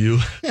all of you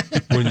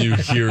when you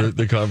hear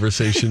the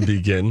conversation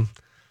begin.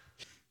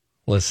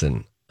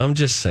 Listen, I'm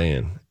just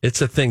saying,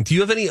 it's a thing. Do you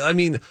have any,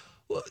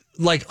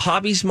 like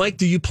hobbies, Mike?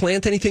 Do you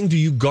plant anything? Do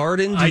you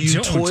garden? Do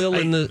you toil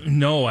in the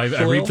No,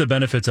 I reap the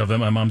benefits of it.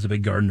 My mom's a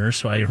big gardener,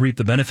 so I reap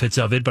the benefits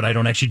of it, but I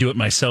don't actually do it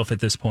myself at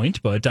this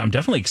point. But I'm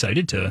definitely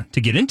excited to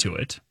get into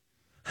it.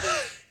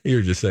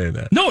 You're just saying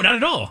that. No, not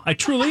at all. I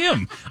truly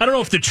am. I don't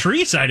know if the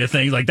tree side of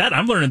things like that.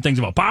 I'm learning things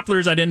about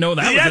poplars. I didn't know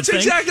that was a thing. That's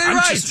exactly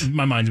right.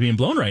 My mind's being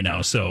blown right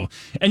now. So,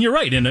 and you're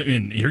right.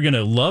 And you're going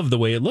to love the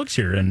way it looks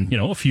here. And,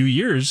 a few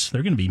years,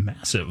 they're going to be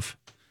massive.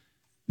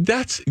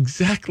 That's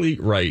exactly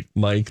right,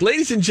 Mike.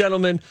 Ladies and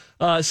gentlemen,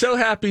 so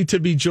happy to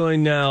be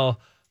joined now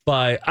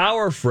by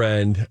our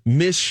friend,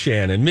 Miss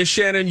Shannon. Miss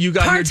Shannon, you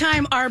got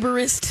part-time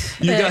arborist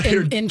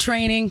in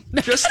training.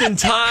 Just in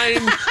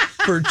time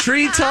for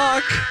Tree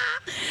Talk.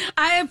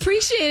 I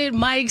appreciated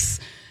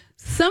Mike's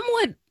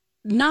somewhat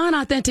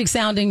non-authentic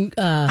sounding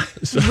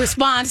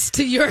response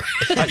to your...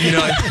 you can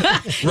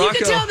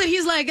tell that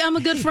he's like, I'm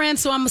a good friend,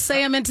 so I'm going to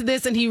say I'm into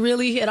this, and he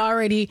really had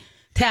already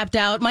tapped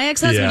out. My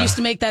ex-husband used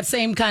to make that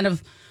same kind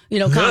of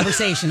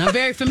conversation. I'm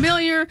very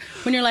familiar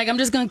when you're like, I'm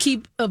just going to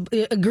keep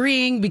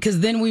agreeing because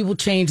then we will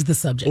change the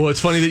subject. Well, it's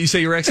funny that you say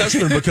your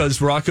ex-husband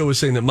because Rocco was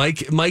saying that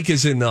Mike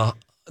is in the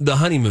the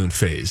honeymoon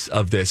phase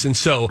of this. And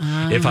so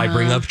if I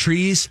bring up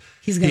trees,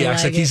 he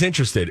acts like he's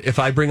interested. If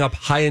I bring up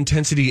high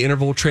intensity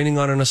interval training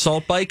on an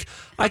assault bike,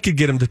 I could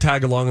get him to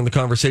tag along in the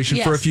conversation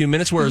for a few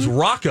minutes. Whereas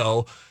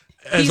Rocco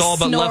has all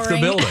but left the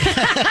building.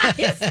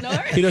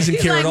 He doesn't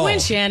care at all.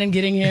 When's Shannon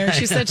getting here?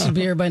 She said she'd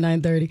be here by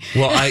 9:30.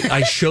 Well,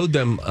 I showed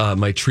them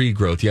my tree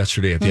growth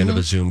yesterday at the end of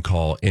a Zoom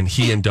call, and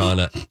he and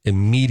Donna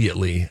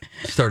immediately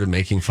started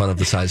making fun of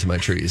the size of my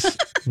trees,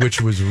 which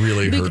was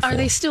really hurtful.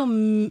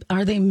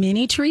 Are they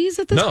mini trees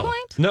at this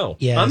point? No.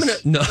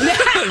 Yes. Rocco.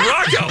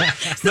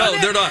 No,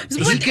 they're not.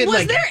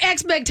 Was their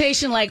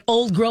expectation like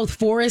old growth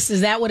forest? Is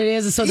that what it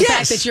is? And so the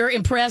fact that you're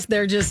impressed,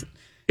 they're just...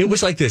 It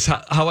was like this.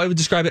 How I would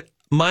describe it,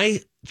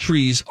 my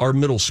trees are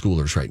middle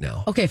schoolers right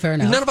now. Okay, fair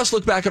enough. None of us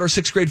look back at our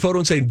 6th grade photo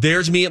and say,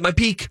 there's me at my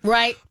peak.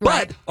 Right.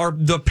 But are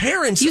the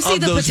parents of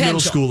those middle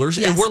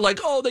schoolers, and we're like,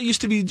 oh, they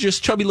used to be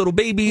just chubby little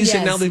babies,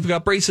 and now they've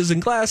got braces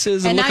and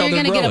glasses, and look how they're growing.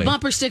 And now you're going to get a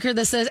bumper sticker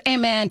that says, hey,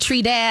 man,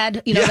 tree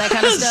dad, that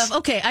kind of stuff.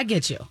 Okay, I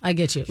get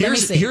you.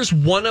 Here's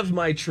one of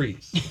my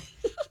trees.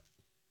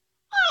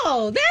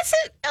 Oh, that's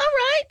it. All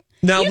right.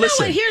 Now,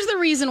 listen. What? Here's the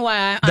reason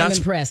why I'm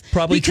impressed.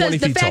 Probably 20 feet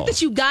tall. Because the fact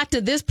that you got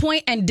to this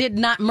point and did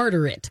not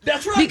murder it.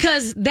 That's right.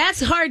 Because that's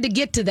hard to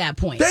get to that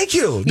point. Thank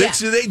you. Yeah.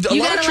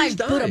 You got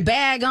to put a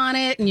bag on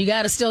it, and you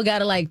got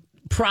to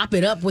prop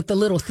it up with the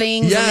little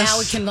things, and now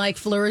it can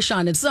flourish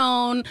on its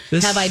own.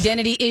 Have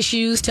identity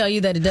issues, tell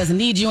you that it doesn't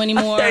need you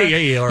anymore. All right.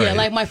 Yeah,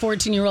 like my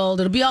 14-year-old,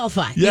 it'll be all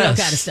fine. Yes.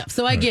 Kind of stuff.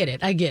 So I get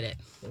it.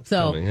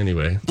 So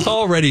anyway,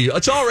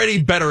 it's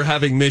already better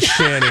having Miss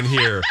Shannon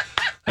here.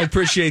 I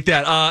appreciate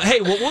that. Hey,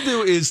 what we'll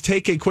do is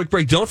take a quick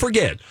break. Don't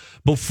forget,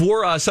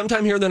 before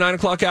sometime here in the 9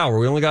 o'clock hour,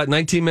 we only got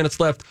 19 minutes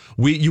left.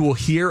 You will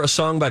hear a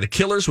song by the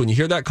Killers. When you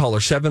hear that, caller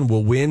 7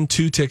 will win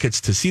 2 tickets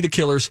to see the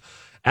Killers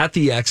at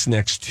the X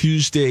next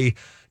Tuesday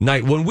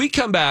night. When we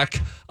come back,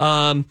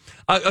 a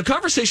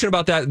conversation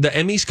about the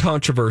Emmys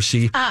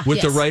controversy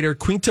with the writer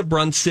Quinta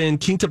Brunson.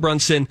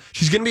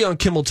 She's going to be on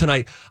Kimmel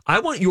tonight. I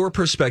want your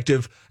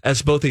perspective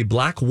as both a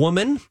black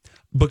woman,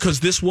 because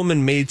this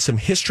woman made some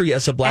history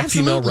as a black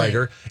female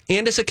writer,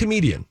 and as a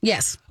comedian.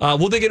 Yes.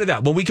 We'll dig into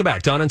that when we come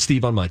back. Donna and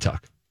Steve on My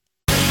Talk.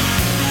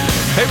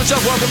 Hey, what's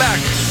up? Welcome back.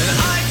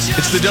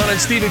 It's the Donna and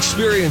Steve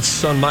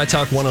Experience on My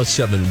Talk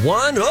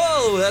 107.1.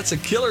 Oh, that's a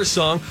killer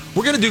song.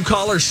 We're going to do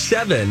caller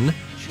 7.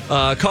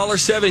 Caller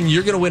 7,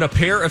 you're going to win a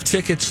pair of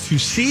tickets to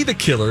see the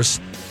Killers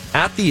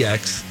at the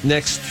X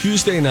next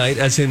Tuesday night,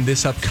 as in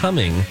this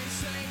upcoming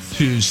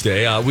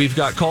Tuesday. We've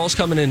got calls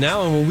coming in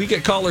now, and when we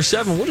get caller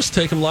 7, we'll just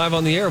take them live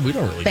on the air. We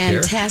don't really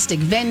care. Fantastic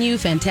venue,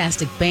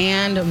 fantastic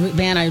band.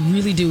 I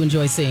really do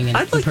enjoy seeing it.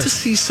 I'd like to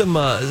see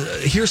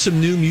hear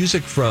some new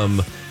music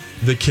from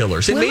the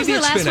Killers. And maybe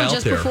it's been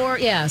out there. Before?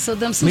 Yeah, so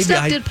some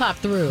stuff did pop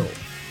through.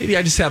 Maybe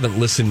I just haven't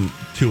listened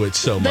to it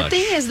so much. The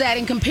thing is that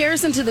in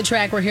comparison to the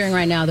track we're hearing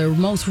right now, their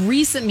most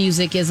recent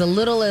music is a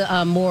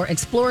little more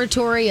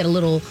exploratory and a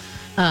little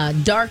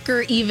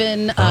darker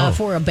even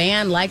for a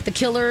band like the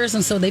Killers.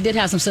 And so they did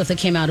have some stuff that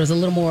came out. It was a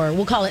little more,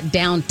 we'll call it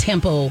down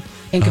tempo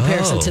in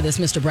comparison to this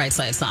Mr.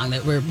 Brightside song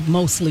that we're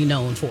mostly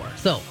known for.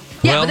 So,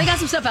 but they got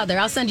some stuff out there.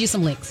 I'll send you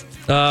some links.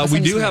 We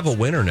do have a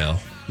winner now.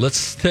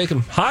 Let's take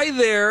him. Hi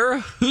there.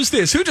 Who's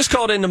this? Who just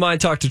called into My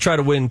Talk to try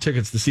to win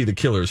tickets to see the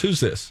Killers? Who's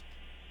this?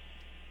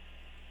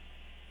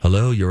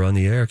 Hello, you're on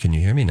the air. Can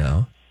you hear me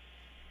now?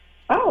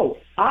 Oh,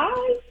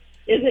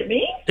 is it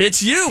me?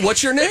 It's you.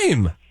 What's your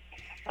name?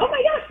 Oh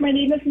my gosh, my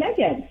name is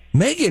Megan.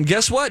 Megan,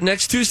 guess what?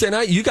 Next Tuesday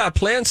night, you got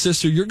plans,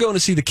 sister. You're going to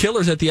see the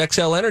Killers at the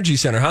XL Energy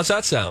Center. How's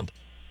that sound?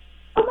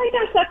 Oh my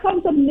gosh, that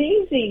sounds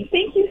amazing.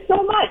 Thank you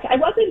so much. I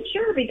wasn't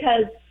sure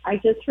because I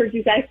just heard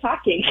you guys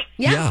talking.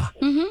 Yeah.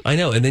 Mm-hmm. I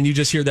know. And then you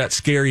just hear that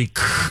scary,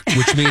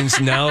 which means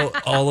now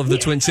all of the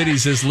Twin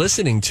Cities is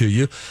listening to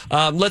you.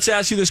 Let's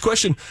ask you this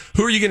question.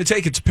 Who are you going to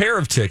take? It's a pair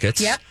of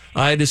tickets. Yep.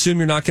 I'd assume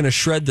you're not going to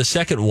shred the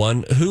second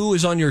one. Who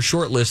is on your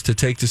short list to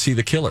take to see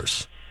the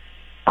Killers?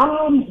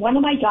 One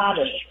of my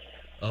daughters.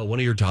 Oh, one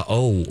of your daughters.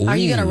 Oh. Are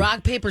you going to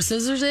rock, paper,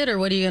 scissors it, or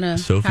what are you going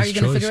to? How are you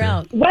going to figure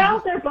out?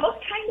 Well, they're both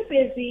kind of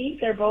busy.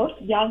 They're both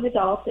young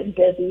adults and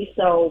busy,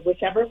 so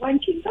whichever one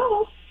can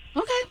go.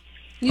 Okay.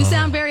 You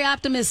sound very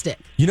optimistic.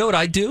 You know what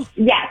I'd do?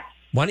 Yes.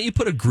 Why don't you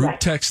put a group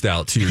text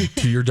out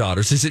to your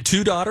daughters? Is it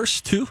 2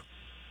 daughters? 2?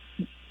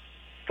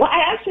 Well,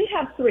 I actually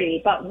have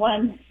 3, but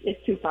one is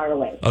too far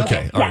away.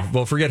 Okay. All right.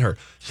 Well, forget her.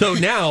 So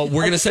now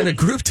we're going to send a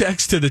group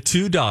text to the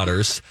 2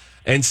 daughters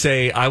and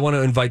say, I want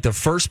to invite the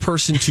first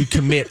person to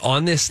commit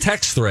on this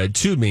text thread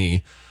to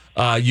me.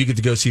 You get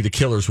to go see the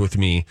Killers with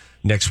me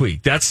next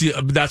week. That's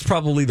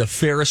probably the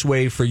fairest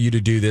way for you to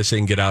do this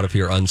and get out of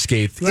here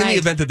unscathed in the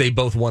event that they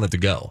both wanted to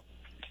go.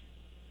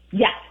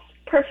 Yes,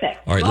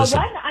 perfect. All right, well, listen.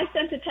 one I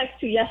sent a text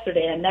to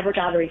yesterday and never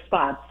got a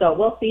response, so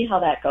we'll see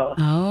how that goes.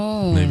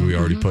 Oh. Maybe we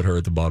already put her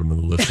at the bottom of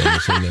the list on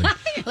this one then.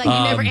 Like, you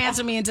never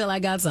answer me until I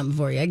got something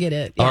for you. I get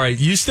it. Yeah. All right,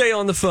 you stay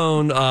on the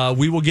phone.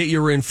 We will get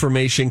your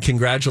information.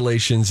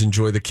 Congratulations.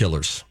 Enjoy the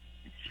Killers.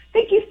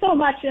 Thank you so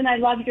much, and I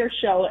love your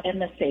show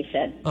and the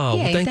station. Oh,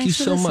 well, thank you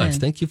so much.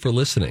 Thank you for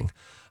listening.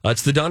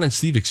 It's the Don and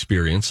Steve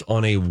Experience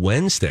on a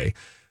Wednesday.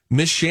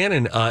 Miss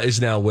Shannon is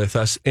now with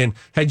us. And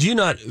had you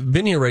not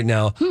been here right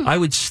now, I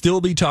would still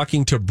be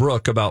talking to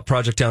Brooke about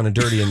Project Down and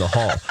Dirty in the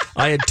hall.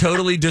 I had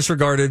totally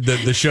disregarded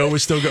that the show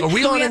was still going. Are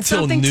we on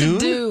until noon? To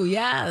do,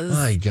 yes.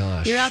 My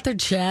gosh. You're out there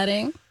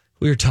chatting.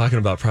 We were talking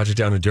about Project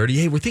Down and Dirty.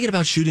 Hey, we're thinking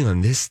about shooting on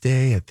this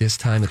day, at this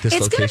time, at this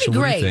location. It's going to be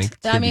great. What do you think?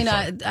 I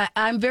mean,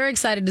 I'm very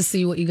excited to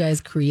see what you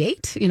guys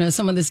create. You know,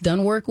 some of this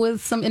done work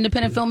with some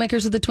independent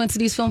filmmakers at the Twin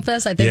Cities Film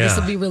Fest. I think this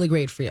will be really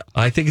great for you.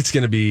 I think it's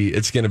going to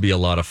be a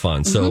lot of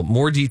fun. So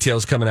more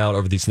details coming out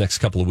over these next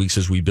couple of weeks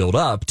as we build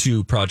up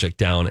to Project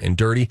Down and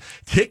Dirty.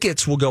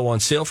 Tickets will go on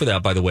sale for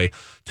that, by the way,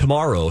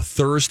 tomorrow,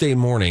 Thursday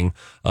morning.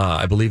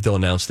 I believe they'll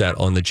announce that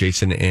on the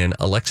Jason and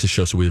Alexis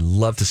show. So we'd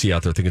love to see you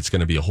out there. I think it's going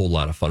to be a whole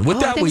lot of fun.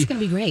 I think it's going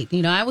to be great.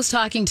 You know, I was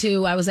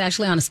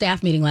actually on a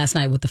staff meeting last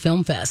night with the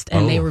Film Fest,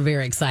 and they were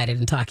very excited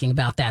and talking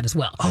about that as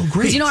well. Oh,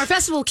 great. Because, you know, our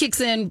festival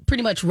kicks in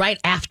pretty much right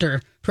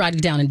after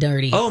Project Down and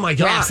Dirty. Oh, my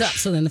gosh. Wraps up.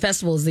 So then the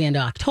festival is the end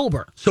of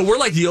October. So we're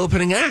like the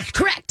opening act.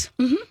 Correct.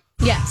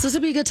 Mm-hmm. Yeah, so this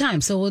will be a good time.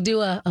 So we'll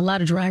do a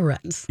lot of dry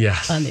runs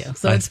on you.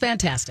 So it's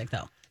fantastic,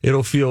 though.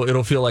 It'll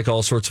feel like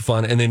all sorts of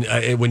fun. And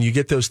then when you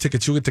get those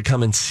tickets, you'll get to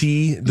come and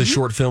see the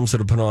short films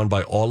that are put on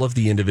by all of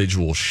the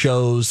individual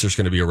shows. There's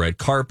going to be a red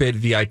carpet.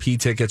 VIP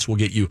tickets will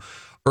get you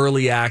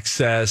early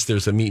access.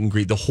 There's a meet and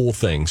greet, the whole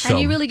thing. So, and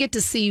you really get to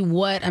see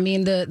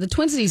the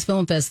Twin Cities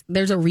Film Fest,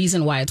 there's a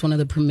reason why it's one of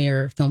the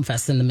premier film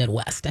fests in the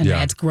Midwest. And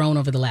it's grown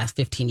over the last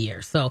 15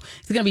 years. So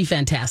it's going to be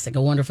fantastic.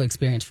 A wonderful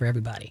experience for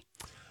everybody.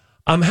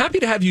 I'm happy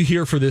to have you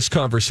here for this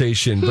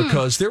conversation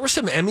because there was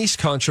some Emmys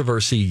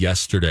controversy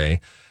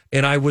yesterday.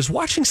 And I was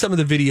watching some of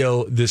the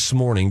video this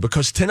morning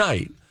because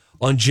tonight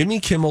on Jimmy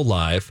Kimmel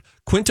Live,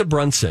 Quinta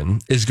Brunson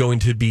is going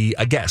to be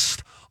a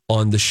guest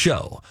on the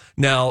show.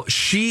 Now,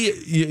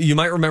 you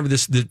might remember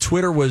this, the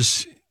Twitter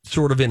was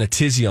sort of in a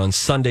tizzy on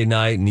Sunday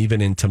night and even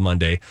into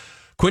Monday.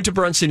 Quinta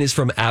Brunson is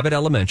from Abbott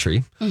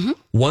Elementary,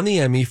 won the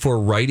Emmy for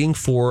writing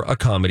for a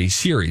comedy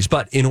series.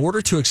 But in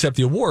order to accept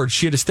the award,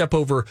 she had to step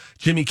over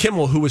Jimmy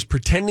Kimmel, who was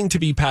pretending to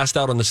be passed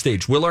out on the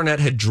stage. Will Arnett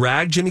had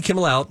dragged Jimmy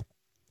Kimmel out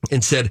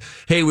and said,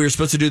 hey, we were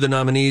supposed to do the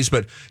nominees,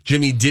 but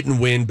Jimmy didn't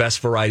win Best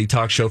Variety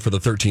Talk Show for the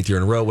 13th year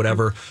in a row,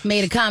 whatever.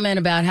 Made a comment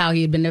about how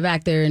he had been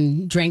back there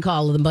and drank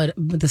all of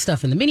the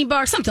stuff in the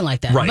minibar, something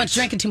like that. Right.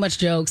 Drinking too much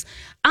jokes.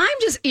 I'm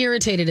just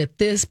irritated at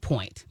this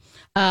point.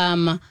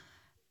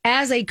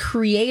 As a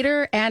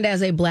creator and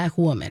as a black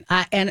woman,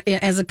 and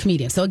as a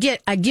comedian. So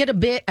I get a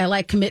bit, I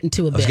like committing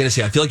to a bit. I was going to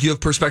say, I feel like you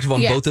have perspective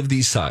on both of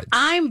these sides.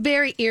 I'm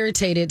very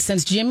irritated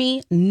since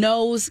Jimmy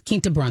knows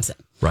Quinta Brunson.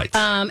 Right.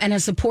 And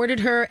has supported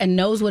her and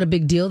knows what a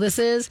big deal this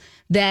is,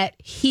 that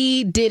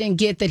he didn't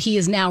get that he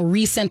is now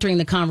recentering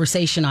the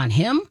conversation on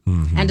him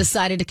and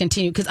decided to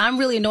continue. Because I'm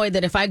really annoyed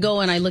that if I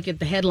go and I look at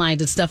the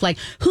headlines and stuff like,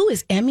 who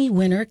is Emmy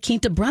winner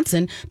Quinta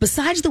Brunson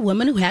besides the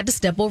woman who had to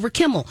step over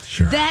Kimmel?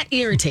 Sure. That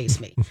irritates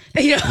me,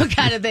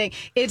 kind of thing.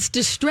 It's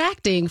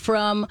distracting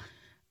from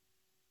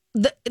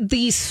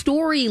the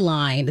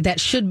storyline that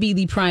should be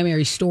the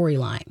primary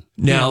storyline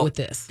now with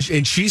this.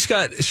 And she's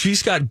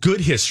got good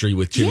history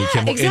with Jimmy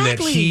Kimmel in that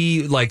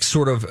he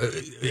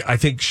I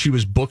think she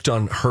was booked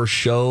on her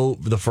show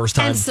the first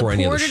time before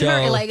any other show.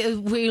 Her, like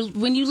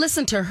when you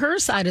listen to her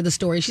side of the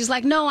story, she's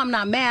like, no, I'm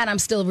not mad. I'm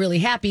still really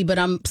happy, but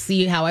I'm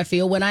see how I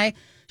feel when I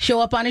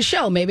show up on his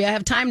show. Maybe I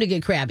have time to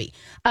get crabby.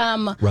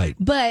 Right.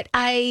 But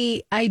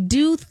I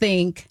do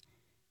think,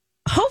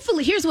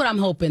 hopefully, here's what I'm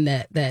hoping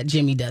that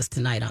Jimmy does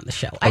tonight on the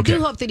show. I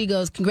do hope that he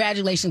goes,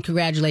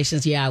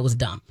 congratulations. Yeah, I was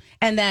dumb.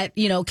 And that,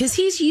 because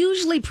he's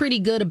usually pretty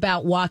good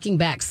about walking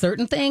back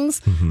certain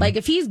things. Like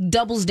if he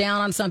doubles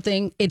down on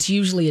something, it's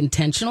usually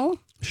intentional.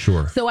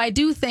 Sure. So I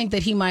do think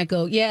that he might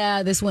go,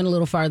 yeah, this went a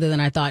little farther than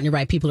I thought. And you're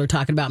right. People are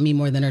talking about me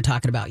more than they're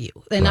talking about you.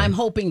 And I'm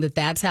hoping that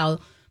that's how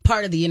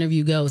part of the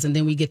interview goes, and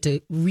then we get to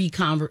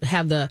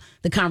have the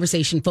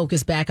conversation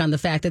focus back on the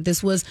fact that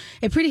this was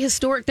a pretty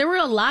historic. There were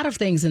a lot of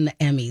things in the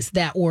Emmys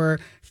that were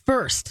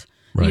first,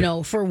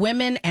 for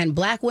women and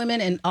black women,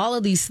 and all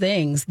of these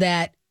things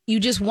that you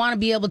just want to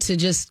be able to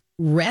just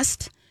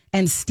rest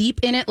and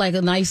steep in it like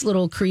a nice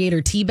little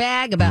creator tea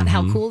bag about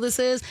how cool this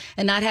is,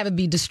 and not have it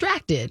be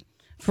distracted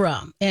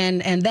from.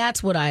 And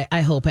that's what I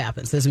hope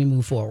happens as we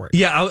move forward.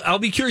 Yeah, I'll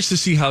be curious to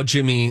see how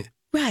Jimmy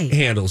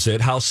handles it,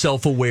 how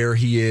self-aware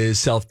he is,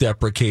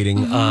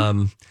 self-deprecating.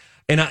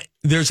 And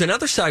there's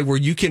another side where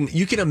you can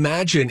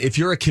imagine if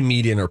you're a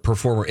comedian or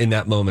performer in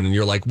that moment and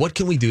you're like, what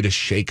can we do to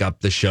shake up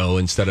the show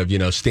instead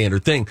of,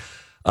 standard thing?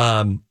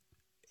 And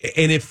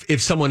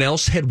if someone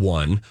else had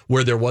won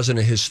where there wasn't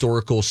a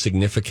historical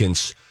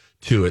significance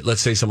to it, let's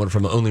say someone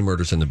from Only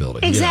Murders in the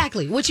Building.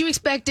 Exactly. What you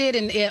expected.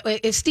 And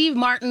if Steve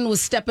Martin was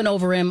stepping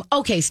over him,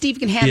 okay, Steve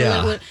can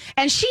handle it.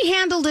 And she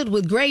handled it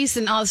with grace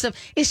and all this stuff.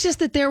 It's just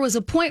that there was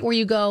a point where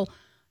you go,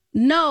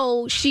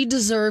 no, she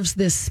deserves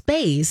this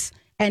space,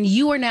 and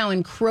you are now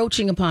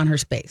encroaching upon her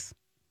space.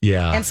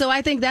 Yeah. And so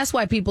I think that's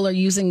why people are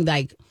using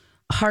like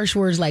harsh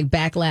words like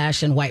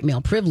backlash and white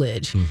male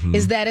privilege,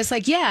 is that it's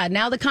like,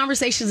 now the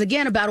conversation's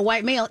again about a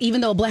white male,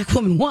 even though a black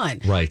woman won.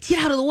 Right. Get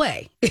out of the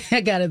way.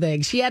 I gotta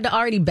think. She had to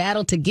already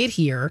battle to get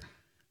here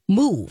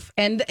move.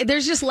 And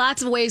there's just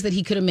lots of ways that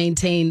he could have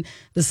maintained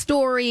the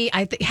story.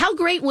 How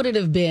great would it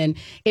have been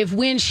if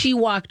when she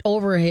walked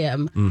over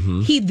him,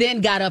 he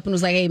then got up and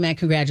was like, hey, man,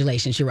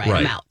 congratulations, you're right.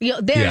 I'm out.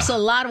 There's a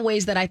lot of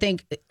ways that I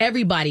think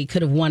everybody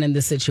could have won in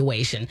this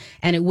situation,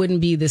 and it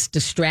wouldn't be this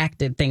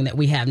distracted thing that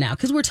we have now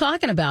because we're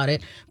talking about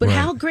it. But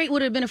how great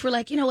would it have been if we're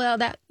like,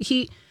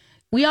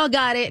 we all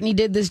got it and he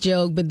did this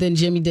joke, but then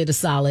Jimmy did a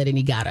solid and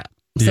he got up.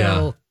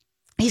 So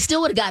he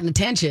still would have gotten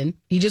attention.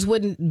 He just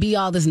wouldn't be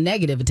all this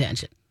negative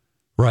attention.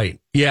 Right.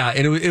 Yeah.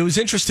 And it was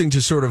interesting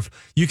to sort of,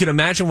 you can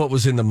imagine what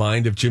was in the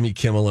mind of Jimmy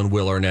Kimmel and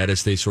Will Arnett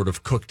as they sort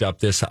of cooked up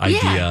this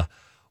idea,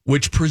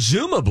 which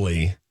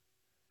presumably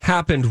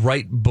happened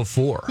right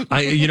before.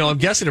 I'm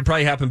guessing it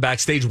probably happened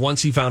backstage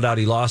once he found out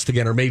he lost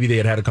again, or maybe they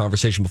had a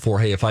conversation before,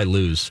 hey, if I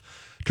lose,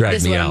 drag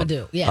this me is what out. I'm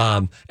gonna do.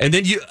 Yeah. And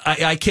then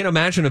I can't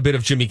imagine a bit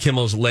of Jimmy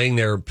Kimmel's laying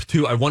there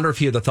too. I wonder if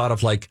he had the thought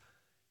of like,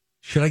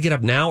 should I get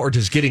up now, or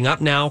does getting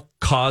up now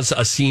cause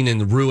a scene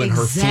and ruin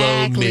her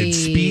flow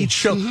mid-speech?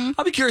 So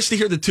I'll be curious to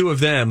hear the two of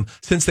them,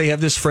 since they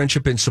have this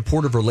friendship and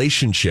supportive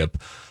relationship,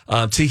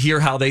 to hear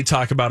how they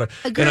talk about it.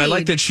 Agreed. And I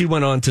like that she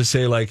went on to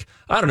say, like,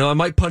 I don't know, I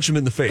might punch him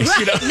in the face.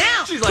 Right.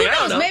 Now, she's who like, I don't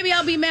knows? know. Maybe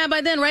I'll be mad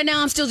by then. Right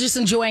now, I'm still just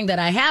enjoying that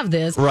I have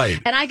this.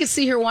 Right. And I could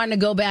see her wanting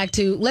to go back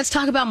to, let's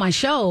talk about my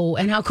show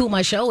and how cool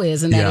my show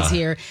is and that it's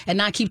here, and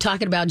not keep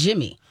talking about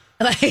Jimmy.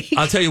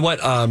 I'll tell you what,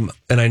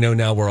 and I know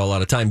now we're all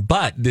out of time,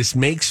 but this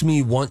makes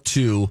me want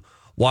to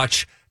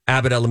watch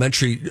Abbott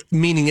Elementary,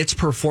 meaning its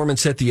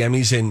performance at the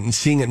Emmys and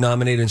seeing it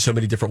nominated in so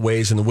many different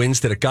ways and the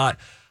wins that it got.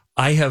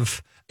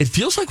 It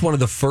feels like one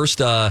of the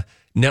first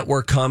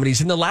network comedies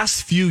in the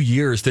last few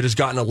years that has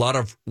gotten a lot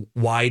of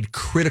wide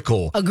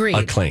critical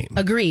acclaim.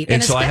 Agreed.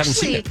 And so I haven't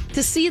seen it.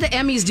 To see the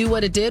Emmys do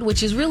what it did,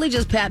 which is really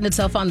just patting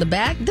itself on the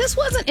back, this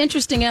was an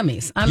interesting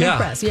Emmys. I'm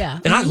impressed,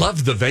 And I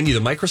loved the venue,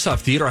 the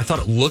Microsoft Theater. I thought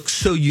it looked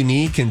so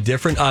unique and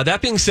different.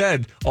 That being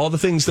said, all the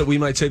things that we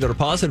might say that are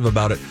positive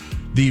about it,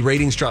 the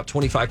ratings dropped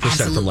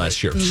 25% from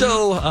last year.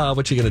 So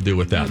what you going to do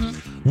with that?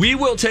 We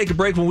will take a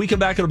break. When we come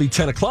back, it'll be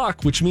 10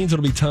 o'clock, which means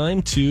it'll be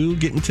time to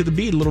get into the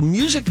beat. A little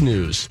music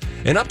news.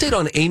 An update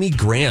on Amy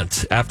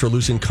Grant after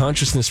losing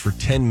consciousness for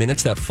 10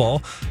 minutes that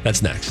fall.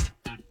 That's next.